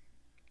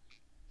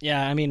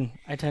 Yeah, I mean,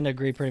 I tend to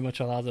agree pretty much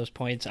on a lot of those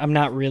points. I'm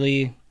not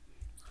really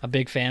a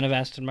big fan of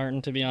Aston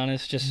Martin, to be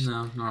honest.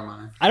 No, nor am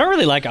I. I don't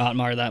really like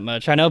Otmar that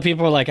much. I know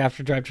people were like,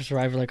 after Drive to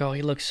Survive, were like, oh,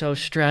 he looks so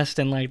stressed,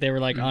 and like they were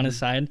like on his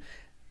side.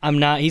 I'm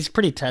not. He's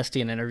pretty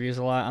testy in interviews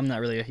a lot. I'm not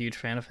really a huge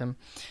fan of him.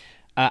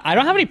 I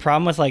don't have any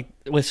problem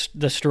with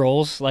the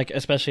Strolls, like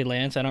especially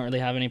Lance. I don't really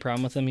have any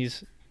problem with him.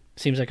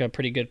 Seems like a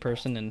pretty good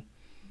person, and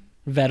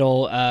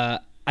Vettel,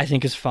 I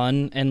think is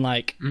fun, and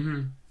like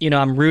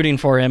I'm rooting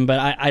for him, but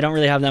I don't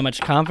really have that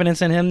much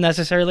confidence in him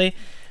necessarily.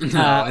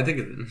 No, I think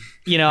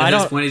at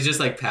this point he's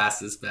just like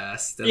past his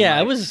best. And,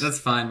 yeah, that's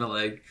fine, but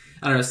like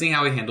I don't know, seeing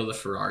how he handled the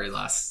Ferrari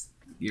last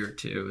year or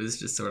two is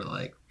just sort of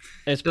like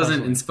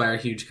doesn't inspire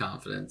huge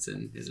confidence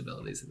in his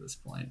abilities at this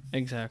point.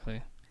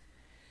 Exactly.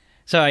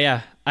 So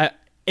yeah,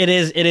 it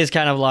is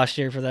kind of a lost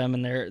year for them,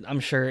 and I'm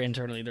sure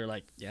internally they're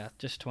like, yeah,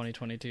 just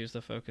 2022 is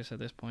the focus at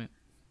this point.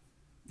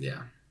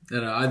 Yeah.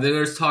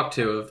 There's talk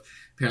too of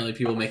apparently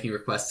people making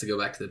requests to go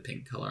back to the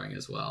pink coloring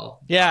as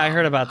well. Yeah, I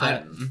heard about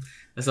that.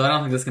 So I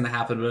don't think that's going to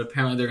happen, but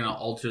apparently they're going to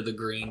alter the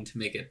green to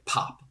make it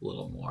pop a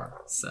little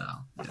more. So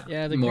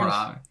yeah, the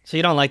more. So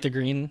you don't like the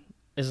green?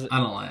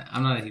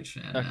 I'm not a huge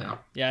fan. Okay. No.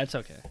 Yeah, it's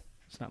okay.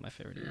 It's not my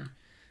favorite either.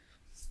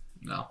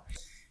 No.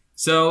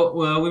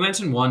 So we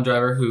mentioned one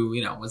driver who,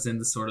 was in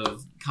the sort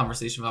of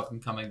conversation of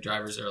up-and-coming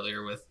drivers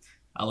earlier with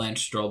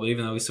Lance Stroll, but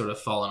even though he's sort of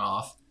fallen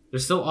off, there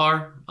still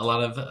are a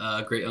lot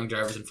of great young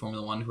drivers in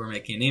Formula One who are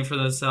making a name for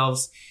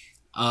themselves.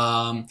 There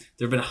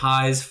have been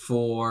highs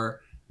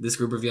for this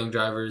group of young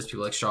drivers,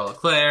 people like Charles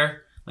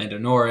Leclerc, Lando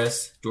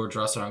Norris, George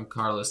Russell, and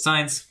Carlos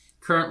Sainz.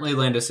 Currently,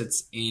 Lando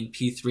sits in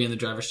P3 in the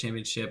Drivers'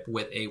 Championship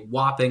with a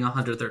whopping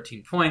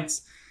 113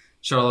 points.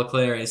 Charles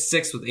Leclerc is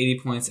 6th with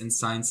 80 points, and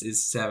Sainz is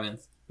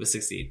 7th with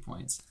 68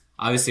 points.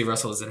 Obviously,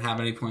 Russell doesn't have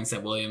any points.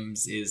 That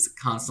Williams is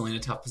constantly in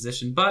a tough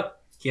position,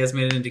 but he has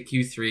made it into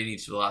Q3 in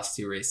each of the last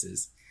 2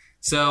 races.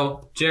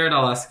 So, Jared,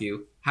 I'll ask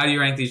you, how do you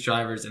rank these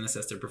drivers and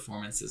assess their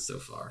performances so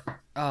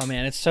far? Oh,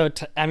 man, it's so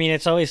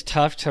it's always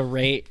tough to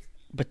rate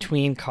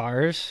between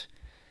cars.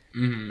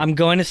 Mm-hmm. I'm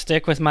going to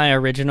stick with my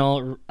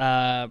original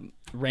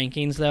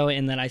rankings, though,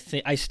 in that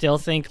I still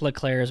think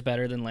Leclerc is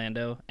better than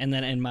Lando. And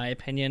then, in my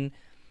opinion,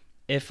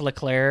 if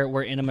Leclerc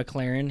were in a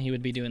McLaren, he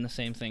would be doing the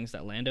same things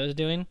that Lando is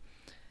doing.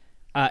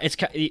 And he's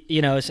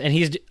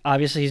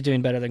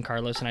doing better than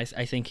Carlos, and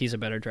I think he's a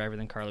better driver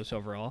than Carlos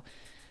overall.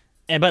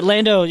 But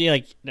Lando,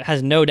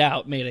 has no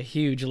doubt made a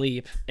huge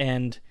leap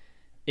and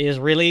is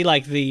really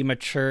the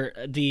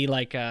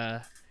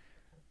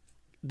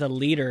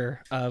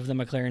leader of the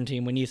McLaren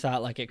team. When you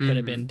thought it could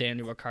have been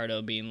Daniel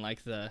Ricciardo being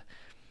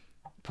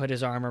put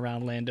his arm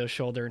around Lando's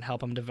shoulder and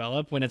help him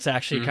develop, when it's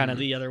actually kind of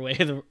the other way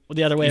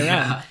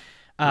around.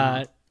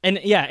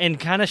 And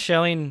kind of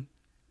showing.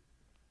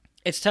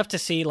 It's tough to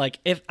see,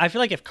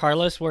 if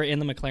Carlos were in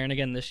the McLaren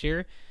again this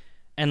year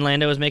and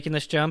Lando was making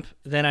this jump,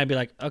 then I'd be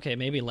like, okay,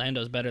 maybe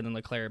Lando's better than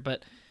Leclerc.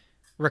 But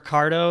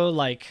Ricciardo,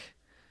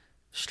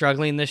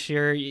 struggling this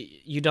year,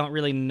 you don't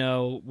really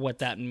know what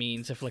that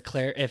means. If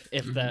Leclerc,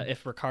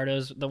 if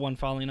Ricciardo's the one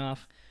falling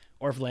off,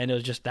 or if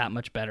Lando's just that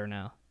much better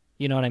now.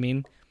 You know what I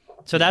mean?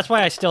 So that's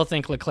why I still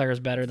think Leclerc is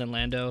better than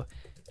Lando,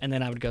 and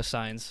then I would go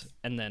Sainz,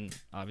 and then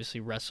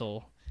obviously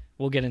Russell.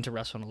 We'll get into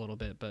Russell in a little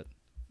bit, but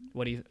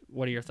what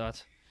are your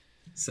thoughts?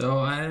 So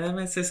I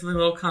might say something a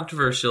little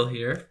controversial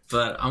here,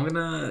 but I'm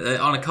gonna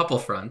on a couple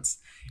fronts.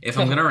 If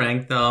I'm gonna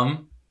rank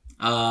them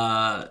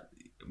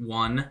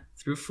 1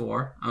 through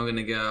 4, I'm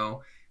gonna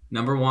go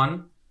number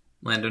 1,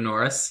 Lando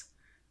Norris,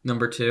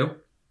 number 2,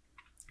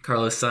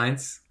 Carlos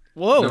Sainz,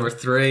 number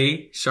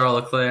 3,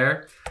 Charles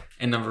Leclerc,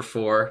 and number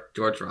 4,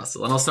 George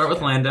Russell. And I'll start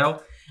with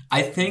Lando.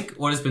 I think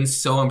what has been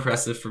so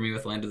impressive for me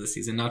with Lando this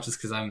season, not just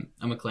because I'm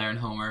a McLaren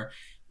homer,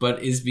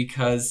 but is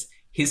because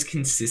his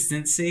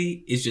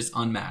consistency is just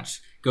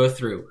unmatched. Go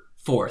through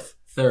 4th,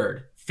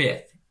 3rd,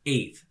 5th,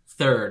 8th,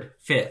 3rd,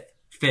 5th,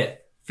 5th,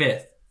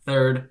 5th,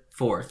 3rd,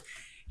 4th.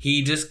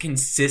 He just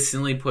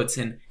consistently puts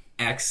in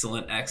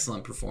excellent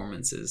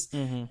performances.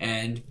 Mm-hmm.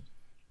 And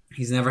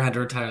he's never had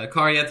to retire the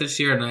car yet this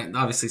year. And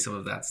obviously some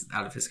of that's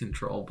out of his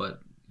control,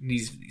 but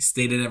he's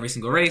stayed in every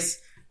single race.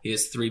 He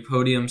has 3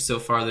 podiums so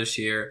far this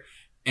year.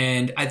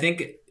 And I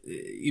think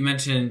you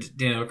mentioned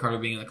Daniel Ricciardo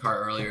being in the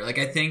car earlier. I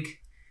think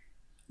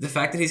the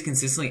fact that he's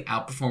consistently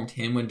outperformed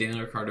him when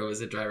Daniel Ricciardo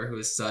is a driver who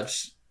has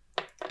such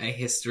a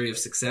history of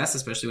success,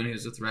 especially when he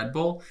was with Red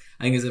Bull,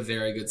 I think is a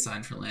very good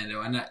sign for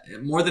Lando. And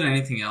more than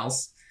anything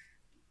else,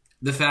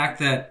 the fact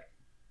that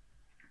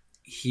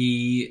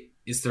he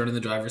is 3rd in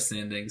the driver's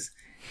standings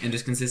and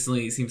just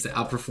consistently seems to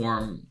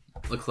outperform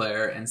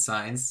Leclerc and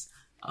Sainz,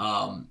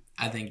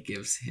 I think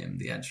gives him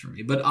the edge for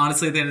me. But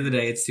honestly, at the end of the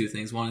day, it's 2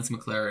 things. 1, it's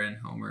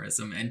McLaren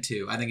homerism, and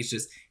 2, I think it's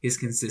just his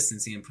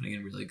consistency in putting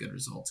in really good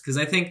results. Because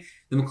I think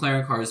the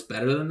McLaren car is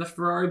better than the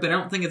Ferrari, but I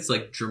don't think it's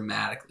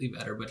dramatically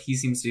better. But he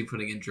seems to be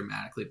putting in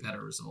dramatically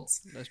better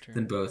results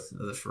than both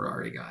of the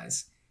Ferrari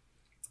guys.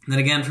 And then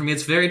again, for me,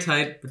 it's very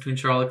tight between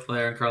Charles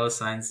Leclerc and Carlos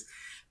Sainz.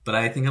 But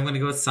I think I'm going to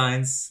go with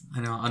Sainz. I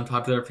know,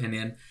 unpopular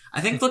opinion.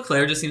 I think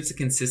Leclerc just seems to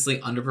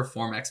consistently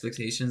underperform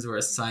expectations,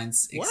 whereas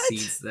Sainz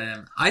exceeds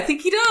them. I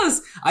think he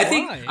does.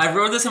 I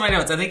wrote this in my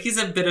notes. I think he's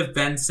a bit of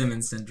Ben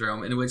Simmons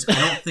syndrome, in which I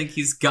don't think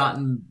he's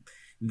gotten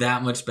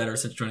that much better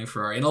since joining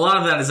Ferrari. And a lot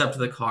of that is up to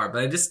the car.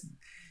 But I just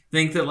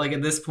think that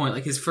at this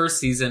point, his first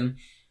season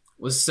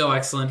was so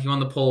excellent. He won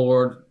the pole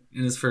award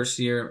in his first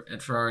year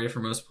at Ferrari for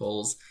most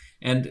poles.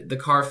 And the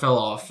car fell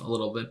off a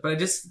little bit.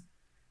 But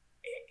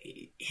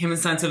him and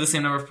Sainz have the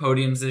same number of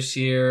podiums this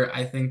year.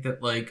 I think that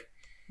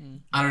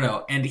I don't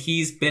know. And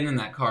he's been in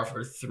that car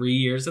for 3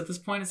 years at this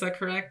point. Is that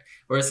correct?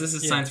 Whereas this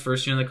is Sainz's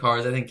first year in the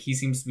cars. I think he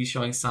seems to be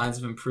showing signs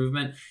of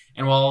improvement.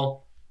 And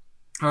while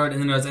hard in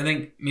the notes, I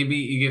think maybe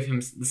you give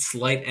him the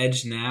slight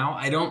edge now.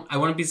 I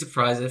wouldn't be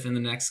surprised if in the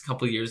next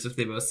couple of years, if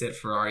they both stay at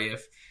Ferrari,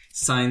 if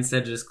Sainz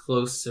edges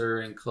closer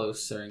and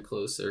closer and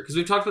closer. Because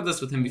we've talked about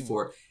this with him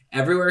before.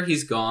 Everywhere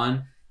he's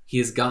gone, he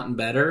has gotten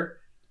better.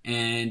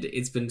 And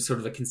it's been sort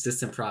of a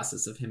consistent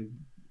process of him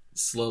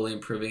slowly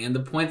improving. And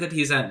the point that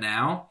he's at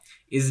now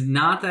is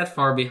not that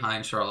far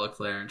behind Charles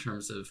Leclerc in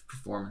terms of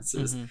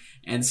performances. Mm-hmm.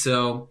 And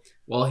so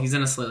while he's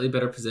in a slightly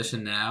better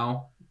position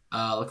now,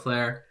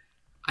 Leclerc,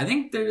 I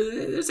think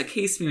there's a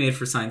case to be made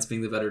for Sainz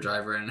being the better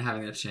driver and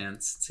having a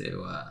chance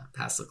to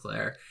pass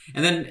Leclerc.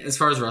 And then as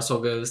far as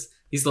Russell goes,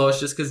 he's lowest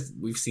just because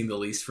we've seen the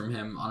least from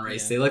him on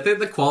race day. Like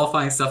the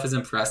qualifying stuff is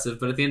impressive,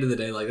 but at the end of the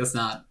day, like that's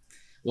not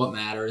what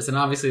matters. And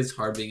obviously it's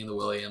hard being in the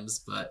Williams,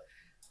 but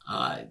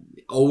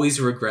always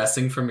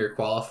regressing from your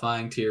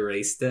qualifying to your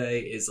race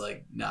day is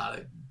like not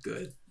a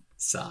good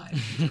sign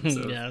in terms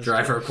of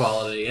driver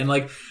quality. And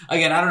like,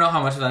 again, I don't know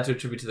how much of that to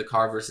attribute to the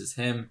car versus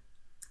him,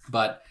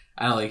 but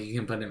I don't think you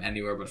can put him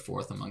anywhere but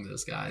fourth among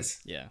those guys.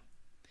 Yeah.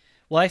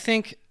 Well, I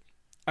think,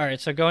 all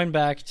right, so going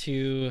back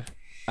to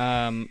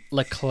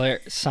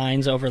Leclerc,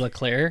 Sainz over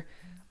Leclerc,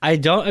 I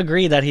don't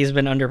agree that he's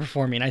been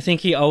underperforming. I think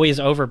he always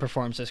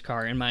overperforms his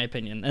car, in my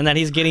opinion, and that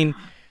he's getting,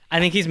 I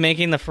think he's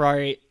making the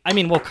Ferrari, I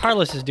mean, well,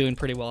 Carlos is doing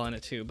pretty well on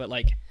it too, but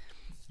like,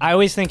 I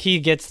always think he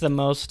gets the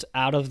most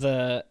out of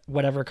the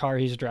whatever car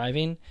he's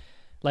driving.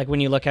 Like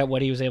when you look at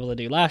what he was able to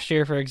do last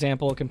year, for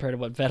example, compared to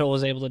what Vettel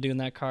was able to do in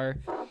that car.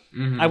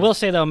 Mm-hmm. I will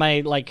say though,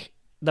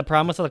 the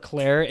problem with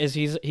Leclerc is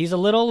he's a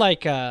little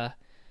like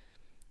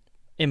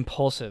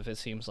impulsive. It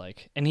seems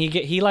like, and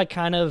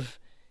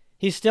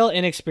he's still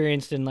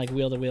inexperienced in like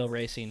wheel to wheel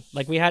racing.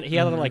 Like he had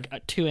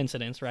like 2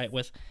 incidents right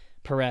with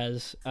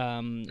Perez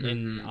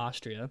in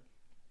Austria.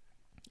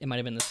 It might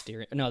have been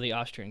the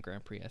Austrian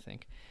Grand Prix, I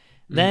think.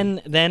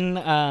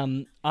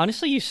 Then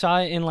honestly, you saw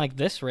it in like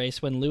this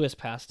race when Lewis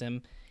passed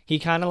him. He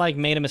kind of like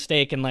made a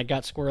mistake and like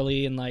got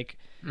squirrely and like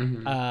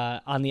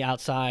on the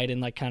outside and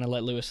like kind of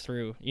let Lewis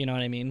through. You know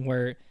what I mean?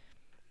 Where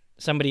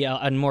somebody else,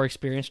 a more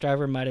experienced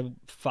driver might have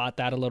fought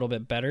that a little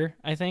bit better,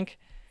 I think.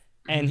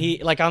 And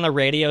he like on the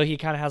radio, he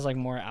kind of has like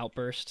more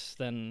outbursts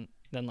than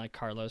like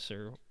Carlos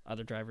or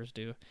other drivers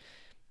do.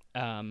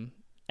 And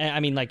I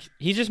mean, like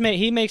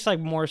he makes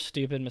like more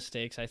stupid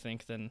mistakes, I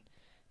think, than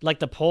like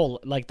the pole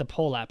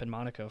lap in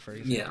Monaco, for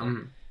example.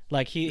 Yeah.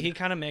 Like he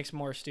kind of makes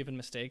more stupid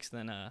mistakes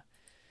than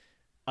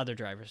other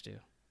drivers do,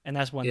 and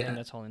that's one thing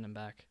that's holding him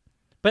back.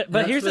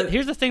 But here's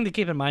the thing to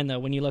keep in mind though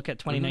when you look at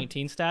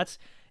 2019 stats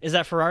is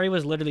that Ferrari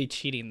was literally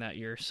cheating that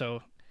year.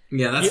 So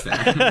yeah, that's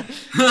fair.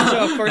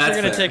 So of course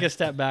you're going to take a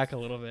step back a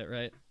little bit,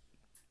 right?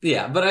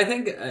 Yeah, but I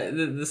think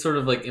the sort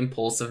of like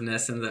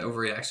impulsiveness and the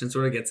overreaction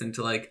sort of gets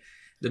into like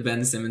the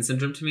Ben Simmons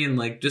syndrome to me, and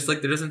like just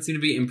like there doesn't seem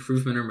to be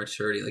improvement or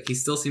maturity. Like he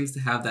still seems to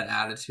have that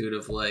attitude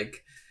of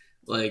like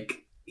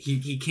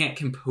he can't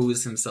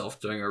compose himself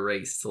during a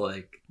race to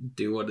like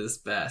do what is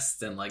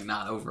best and like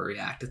not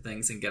overreact to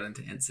things and get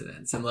into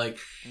incidents. And like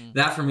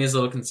that for me is a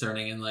little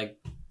concerning. And like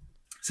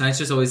Sainz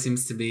just always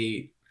seems to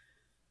be,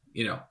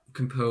 you know,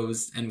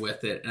 composed and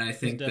with it. And I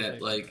think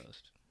that like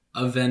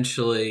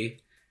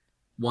eventually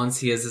once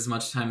he has as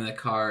much time in the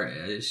car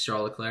as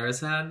Charles Leclerc has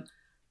had,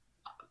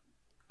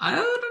 I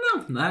don't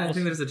know. I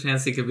think there's a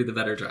chance he could be the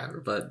better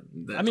driver, but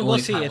we'll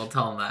see. Time will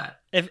tell him that.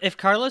 If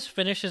Carlos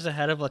finishes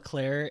ahead of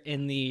Leclerc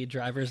in the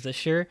drivers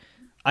this year,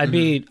 I'd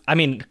be. I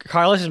mean,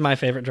 Carlos is my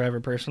favorite driver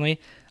personally.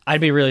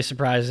 I'd be really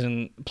surprised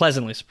and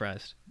pleasantly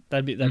surprised.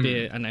 That'd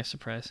be a nice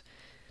surprise.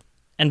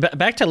 And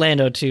back to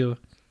Lando too.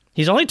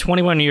 He's only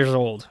 21 years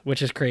old,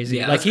 which is crazy.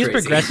 Yeah, like he's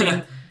crazy.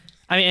 Progressing.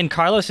 I mean, and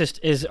Carlos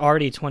is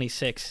already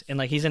 26, and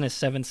like he's in his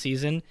 7th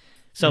season.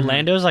 So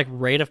Lando's like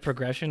rate of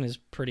progression is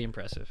pretty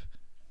impressive.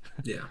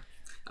 Yeah.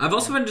 I've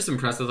also been just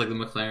impressed with like the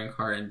McLaren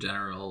car in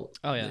general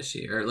this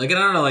year. Like, and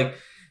I don't know, like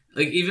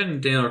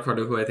even Daniel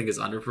Ricciardo, who I think is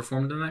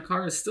underperformed in that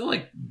car, is still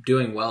like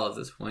doing well at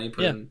this point. He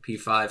put in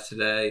P5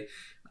 today.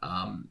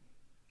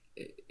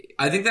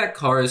 I think that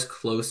car is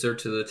closer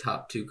to the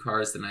top 2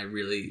 cars than I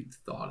really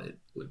thought it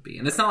would be.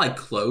 And it's not like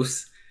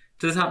close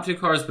to the top 2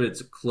 cars, but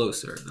it's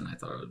closer than I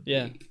thought it would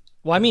be.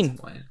 Well, I mean,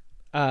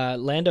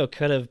 Lando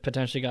could have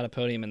potentially got a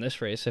podium in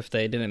this race if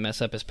they didn't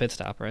mess up his pit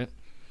stop, right?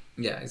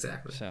 Yeah,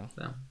 exactly. So.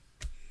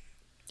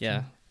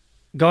 Yeah.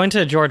 Going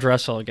to George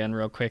Russell again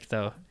real quick,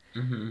 though.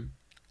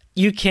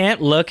 You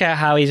can't look at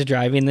how he's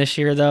driving this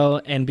year, though,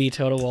 and be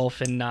Toto Wolff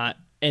and not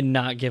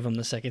give him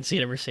the second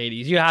seat of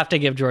Mercedes. You have to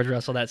give George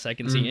Russell that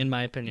second seat, in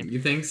my opinion.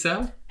 You think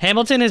so?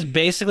 Hamilton has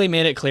basically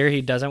made it clear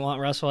he doesn't want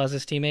Russell as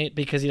his teammate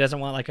because he doesn't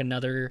want like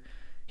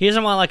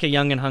a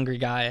young and hungry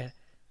guy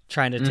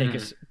trying to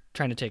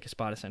take a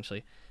spot,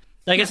 essentially.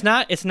 Like it's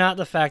not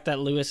the fact that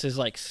Lewis is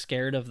like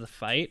scared of the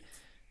fight.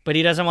 But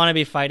he doesn't want to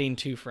be fighting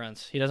 2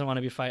 fronts. He doesn't want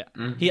to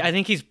be I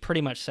think he's pretty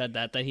much said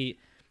that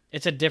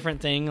it's a different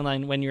thing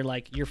when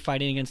you're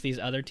fighting against these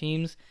other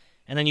teams,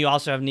 and then you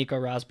also have Nico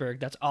Rosberg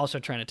that's also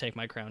trying to take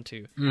my crown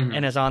too,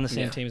 and is on the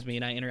same team as me,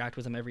 and I interact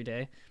with him every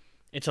day.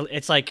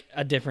 It's like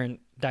a different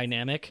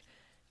dynamic.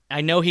 I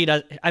know he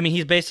does. I mean,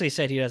 he's basically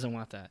said he doesn't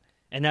want that,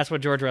 and that's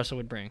what George Russell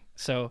would bring.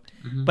 So,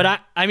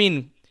 but I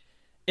mean,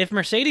 if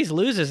Mercedes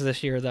loses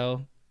this year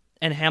though,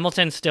 and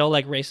Hamilton still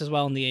like races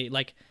well in the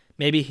like.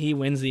 Maybe he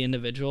wins the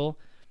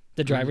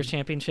drivers'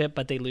 championship,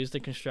 but they lose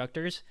the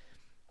constructors.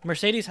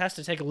 Mercedes has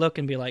to take a look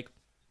and be like,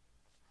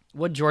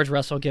 would George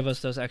Russell give us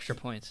those extra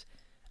points?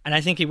 And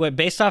I think he would.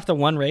 Based off the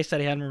one race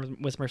that he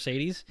had with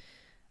Mercedes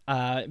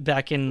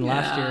back in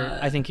last year,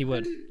 I think he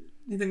would.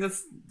 I think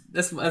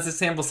that's a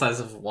sample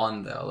size of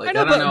one though. Like I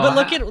know, I don't know.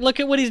 but look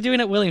at what he's doing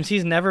at Williams.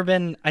 He's never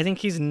been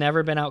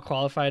out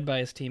qualified by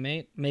his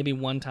teammate. Maybe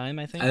one time,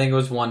 I think. I think it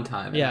was one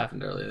time. It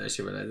happened earlier this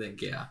year, but I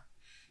think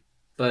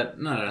But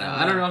no.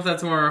 I don't know if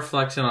that's more a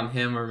reflection on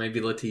him or maybe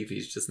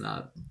Latifi's just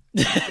not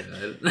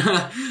good.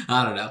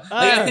 I don't know.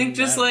 I think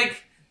just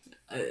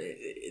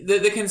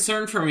the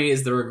concern for me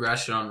is the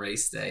regression on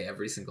race day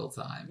every single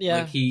time. Yeah.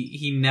 Like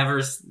he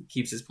never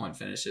keeps his point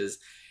finishes,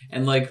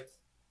 and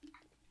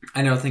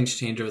I know things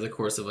change over the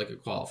course of a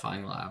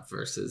qualifying lap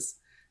versus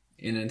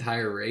an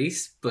entire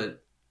race,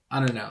 but I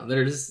don't know.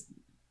 They're just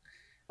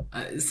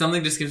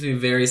something just gives me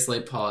very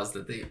slight pause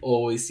that he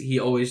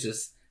always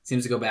just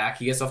seems to go back.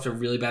 He gets off to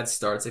really bad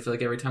starts. I feel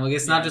like every time.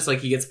 It's not just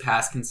he gets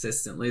passed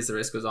consistently as the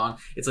race goes on.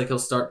 It's he'll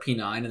start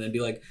P9 and then be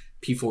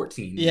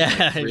P14.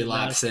 Yeah, 3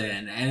 laps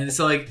in, and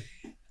it's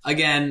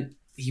again,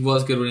 he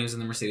was good when he was in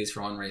the Mercedes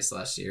for one race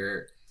last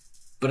year,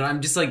 but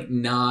I'm just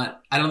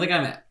not. I don't think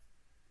I'm.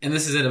 And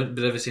this is a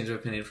bit of a change of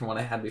opinion from what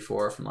I had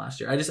before from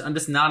last year. I'm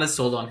just not as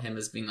sold on him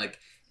as being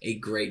a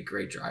great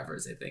driver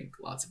as I think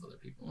lots of other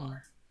people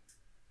are.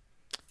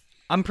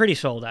 I'm pretty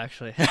sold,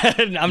 actually.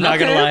 I'm not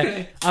gonna lie.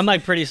 Okay.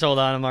 I'm pretty sold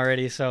on him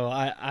already. So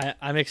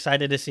I'm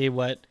excited to see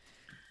what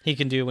he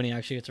can do when he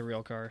actually gets a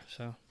real car.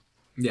 So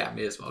yeah,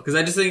 me as well. Because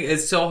I just think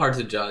it's so hard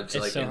to judge.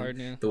 It's so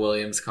hard, the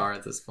Williams car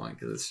at this point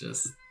because it's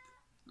just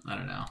I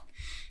don't know.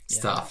 It's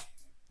tough.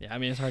 Yeah, I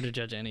mean it's hard to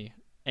judge any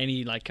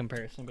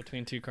comparison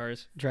between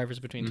drivers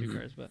between two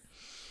cars, but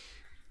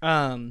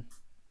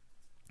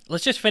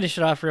let's just finish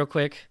it off real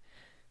quick.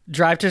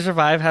 Drive to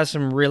Survive has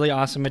some really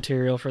awesome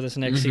material for this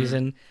next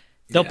season.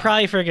 They'll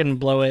probably freaking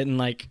blow it and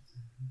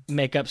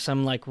make up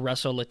some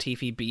Russell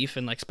Latifi beef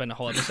and spend a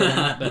whole episode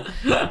on it.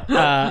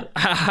 But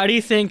how do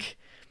you think?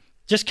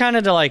 Just kind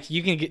of to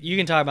you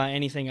can talk about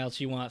anything else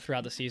you want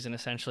throughout the season.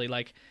 Essentially,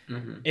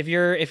 if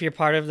you're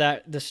part of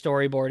the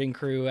storyboarding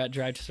crew at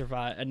Drive to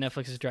Survive at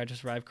Netflix's Drive to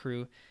Survive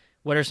crew.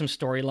 What are some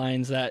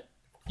storylines that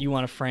you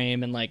want to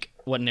frame, and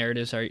what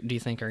narratives do you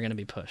think are going to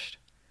be pushed?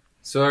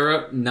 So I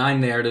wrote 9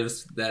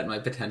 narratives that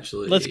might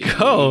potentially. Let's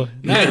go.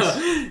 Nice.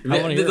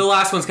 The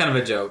last one's kind of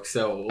a joke,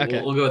 so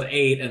we'll go with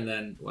 8 and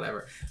then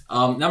whatever.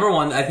 Number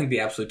 1, I think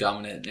the absolute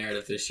dominant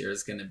narrative this year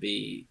is going to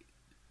be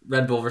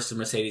Red Bull versus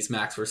Mercedes,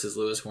 Max versus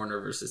Lewis, Horner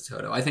versus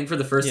Toto. I think for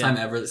the first time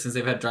ever since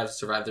they've had Drive to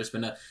Survive, there's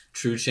been a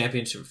true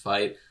championship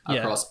fight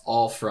across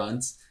all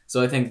fronts.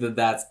 So I think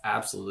that's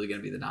absolutely going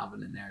to be the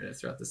dominant narrative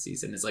throughout the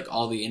season. It's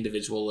all the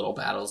individual little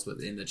battles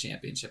within the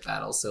championship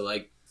battles. So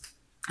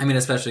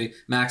especially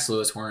Max,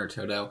 Lewis, Horner,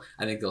 Toto.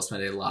 I think they'll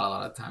spend a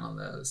lot of time on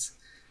those.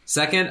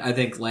 Second, I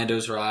think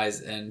Lando's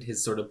rise and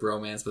his sort of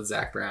bromance with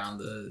Zach Brown,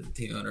 the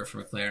team owner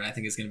for McLaren, I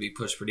think is going to be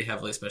pushed pretty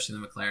heavily, especially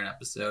in the McLaren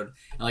episode.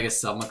 And a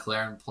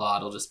sub-McLaren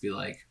plot will just be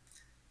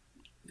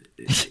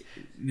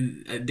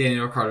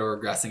Daniel Ricciardo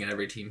regressing at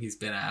every team he's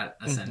been at,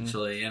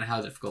 essentially, and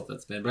how difficult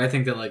that's been. But I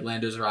think that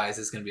Lando's rise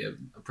is going to be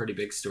a pretty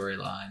big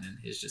storyline, and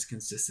his just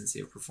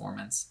consistency of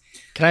performance.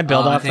 Can I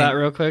build off that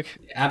real quick?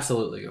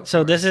 Absolutely.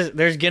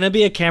 There's going to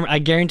be a camera. I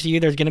guarantee you,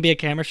 there's going to be a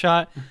camera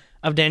shot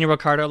of Daniel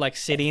Ricciardo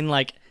sitting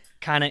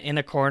kind of in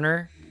a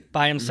corner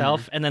by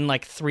himself, and then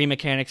 3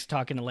 mechanics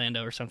talking to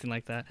Lando or something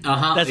like that.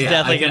 That's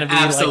definitely going to be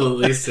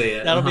absolutely see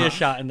it. That'll be a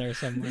shot in there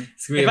somewhere.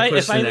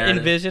 If I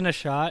envision a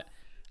shot.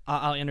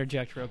 I'll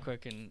interject real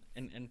quick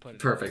and put it.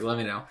 Perfect. Let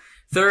me know.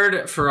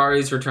 Third,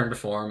 Ferrari's return to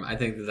form. I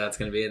think that's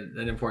going to be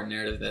an important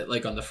narrative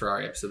that, on the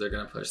Ferrari episode, they're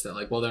going to push that.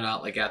 They're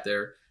not at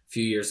their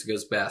few years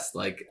ago's best.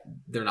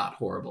 They're not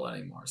horrible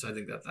anymore. So I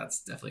think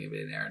that's definitely going to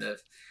be a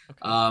narrative.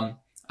 Okay.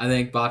 I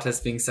think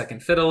Bottas being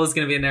second fiddle is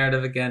going to be a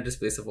narrative again,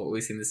 just based on what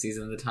we've seen this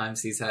season. The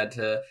times he's had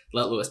to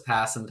let Lewis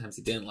pass him, sometimes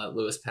he didn't let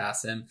Lewis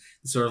pass him.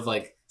 The sort of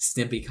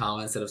stimpy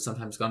comments that have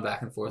sometimes gone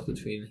back and forth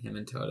between him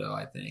and Toto,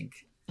 I think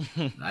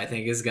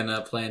is going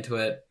to play into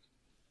it.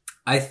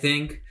 I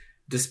think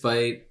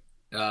despite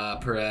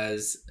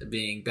Perez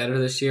being better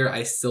this year,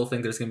 I still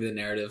think there's going to be the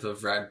narrative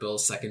of Red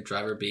Bull's second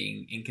driver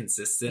being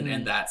inconsistent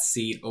and that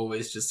seat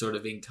always just sort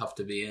of being tough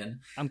to be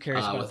in. I'm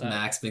curious about with that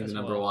Max being the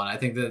number one. I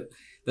think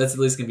that's at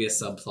least going to be a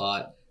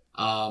subplot.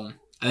 I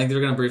think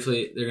they're going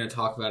to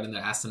talk about in the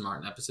Aston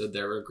Martin episode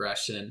their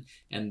regression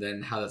and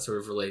then how that sort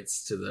of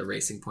relates to the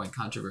Racing Point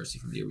controversy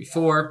from the year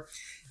before.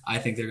 I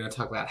think they're going to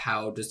talk about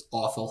how just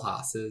awful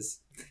Haas is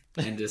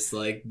and just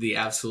the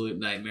absolute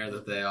nightmare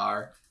that they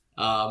are.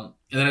 And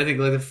then I think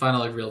the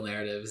final real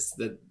narrative is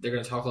that they're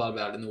going to talk a lot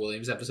about in the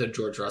Williams episode,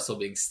 George Russell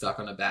being stuck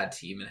on a bad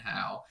team and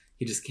how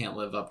he just can't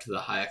live up to the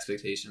high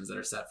expectations that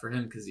are set for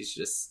him because he's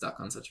just stuck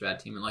on such a bad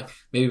team. And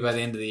maybe by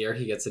the end of the year,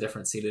 he gets a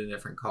different seat in a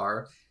different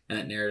car and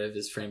that narrative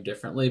is framed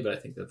differently. But I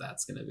think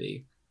that's going to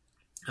be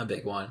a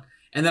big one.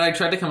 And then I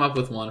tried to come up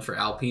with one for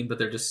Alpine, but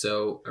they're just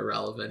so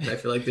irrelevant. I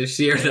feel this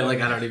year that I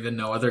don't even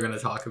know what they're going to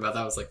talk about.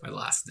 That was my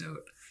last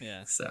note.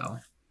 Yeah. So,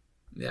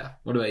 yeah.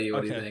 What about you?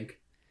 What do you think?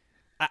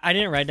 I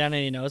didn't write down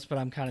any notes, but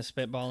I'm kind of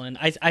spitballing.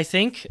 I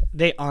think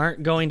they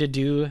aren't going to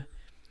do.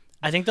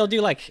 I think they'll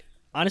do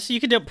honestly, you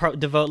could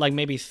devote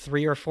maybe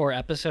 3 or 4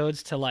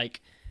 episodes to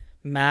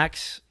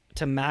Max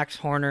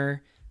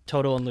Horner,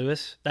 Toto and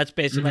Lewis. That's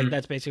basically Mm-hmm.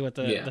 that's basically what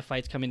the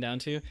fight's coming down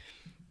to.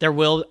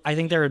 I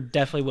think there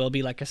definitely will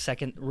be like a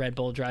second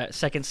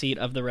second seat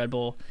of the Red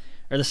Bull,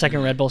 or the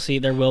second Red Bull seat.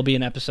 There will be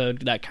an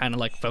episode that kind of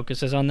like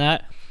focuses on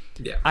that.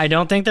 Yeah. I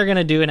don't think they're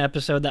gonna do an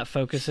episode that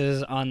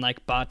focuses on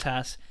like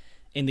Bottas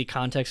in the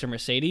context of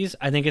Mercedes.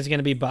 I think it's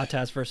gonna be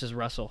Bottas versus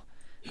Russell.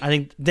 I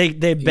think they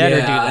better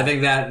do that. I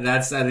think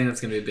that's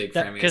gonna be a big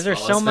framing because as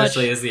well, there's so much,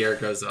 especially as the year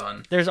goes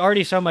on. There's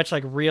already so much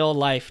like real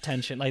life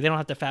tension. Like they don't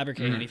have to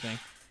fabricate anything.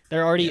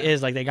 There already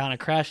is. Like they got in a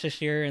crash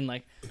this year, and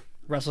like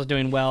Russell's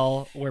doing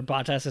well, where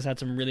Bottas has had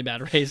some really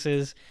bad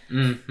races.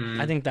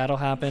 I think that'll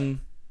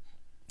happen.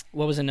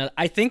 What was another?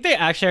 I think they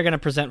actually are going to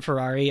present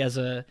Ferrari as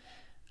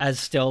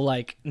still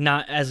like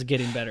not as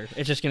getting better.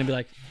 It's just going to be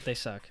like they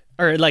suck,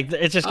 or like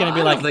it's just going to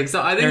be like. I don't think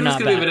so. I think there's going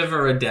to be a bit of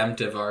a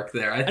redemptive arc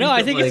there.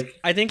 I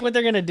think what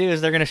they're going to do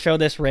is they're going to show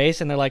this race,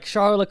 and they're like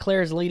Charles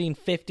Leclerc is leading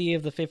 50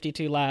 of the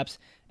 52 laps,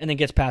 and then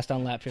gets passed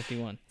on lap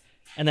 51,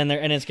 and then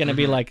it's going to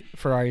be like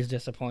Ferrari's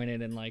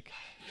disappointed, and like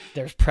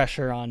there's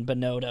pressure on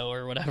Binotto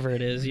or whatever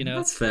it is.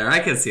 That's fair. I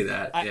can see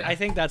that. I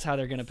think that's how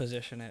they're going to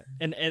position it,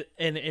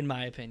 and in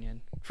my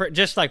opinion, for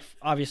just like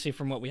obviously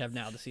from what we have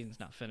now, the season's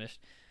not finished.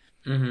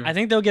 I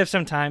think they'll give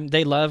some time.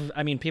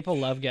 People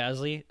love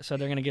Gasly, so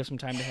they're going to give some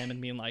time to him and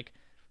being like,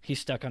 he's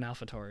stuck on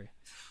AlphaTauri.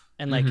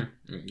 And like,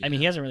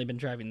 he hasn't really been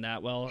driving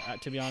that well,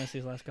 to be honest,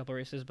 these last couple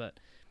races, but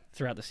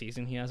throughout the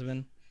season he has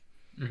been.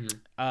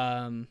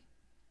 And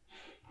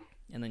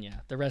then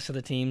the rest of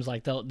the teams,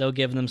 like they'll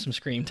give them some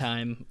screen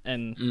time,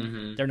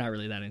 and they're not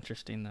really that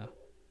interesting though.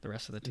 The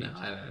rest of the teams. No,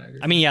 I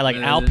agree. Like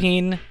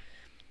Alpine,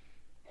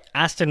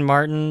 Aston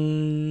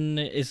Martin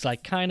is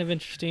like kind of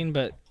interesting,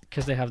 but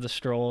because they have the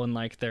Stroll and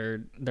like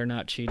they're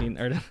not cheating,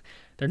 or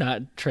they're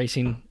not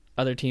tracing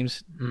other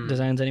teams'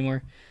 designs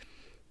anymore.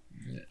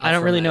 I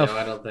don't really know.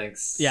 I don't think.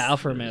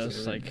 Alfa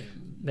Romeo's like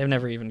they've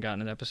never even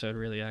gotten an episode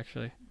really.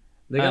 Actually,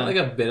 they got like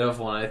a bit of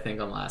one I think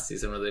on last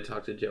season where they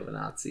talked to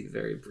Giovinazzi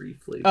very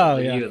briefly.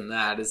 But even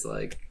that is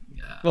like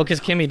well,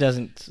 because Kimi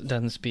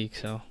doesn't speak,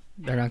 so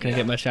they're not going to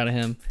get much out of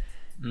him.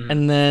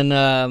 And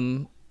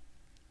then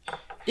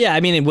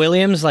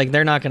Williams, like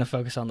they're not going to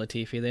focus on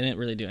Latifi. They didn't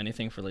really do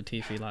anything for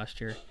Latifi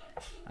last year.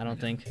 I don't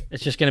think.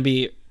 It's just going to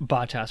be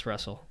Bottas,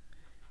 Russell.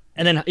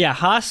 And then,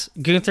 Haas,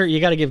 Gunther, you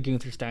got to give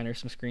Gunther Steiner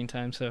some screen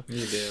time. So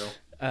you do.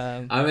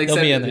 I'm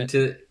excited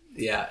to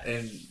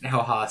and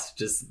how Haas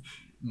just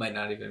might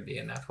not even be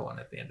in F1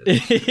 at the end of the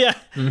year.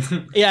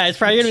 It's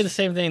probably going to be the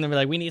same thing. They'll be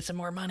like, we need some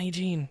more money,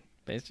 Gene,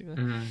 basically.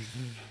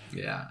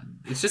 Yeah,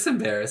 it's just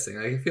embarrassing.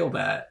 Like, I feel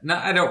bad. No,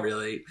 I don't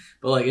really.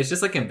 But, like, it's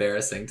just, like,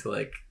 embarrassing to,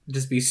 like,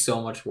 just be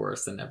so much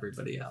worse than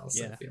everybody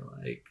else, I feel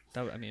like.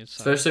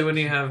 Especially when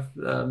you have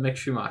Mick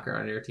Schumacher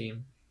on your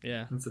team.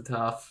 Yeah. It's a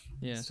tough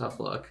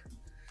look.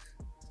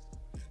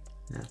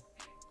 Yeah.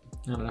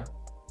 I don't know.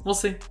 We'll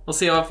see. We'll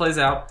see how it plays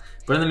out.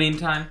 But in the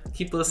meantime,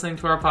 keep listening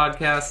to our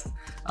podcast.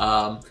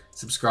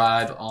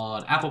 Subscribe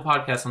on Apple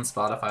Podcasts, on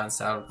Spotify, on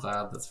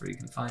SoundCloud. That's where you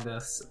can find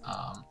us.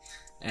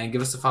 And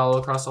give us a follow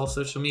across all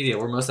social media.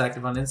 We're most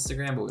active on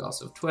Instagram, but we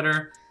also have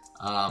Twitter.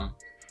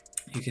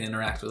 You can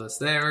interact with us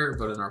there,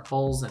 vote in our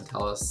polls, and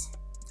tell us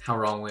how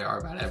wrong we are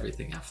about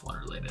everything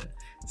F1 related.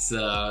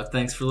 So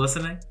thanks for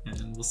listening,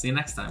 and we'll see you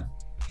next time.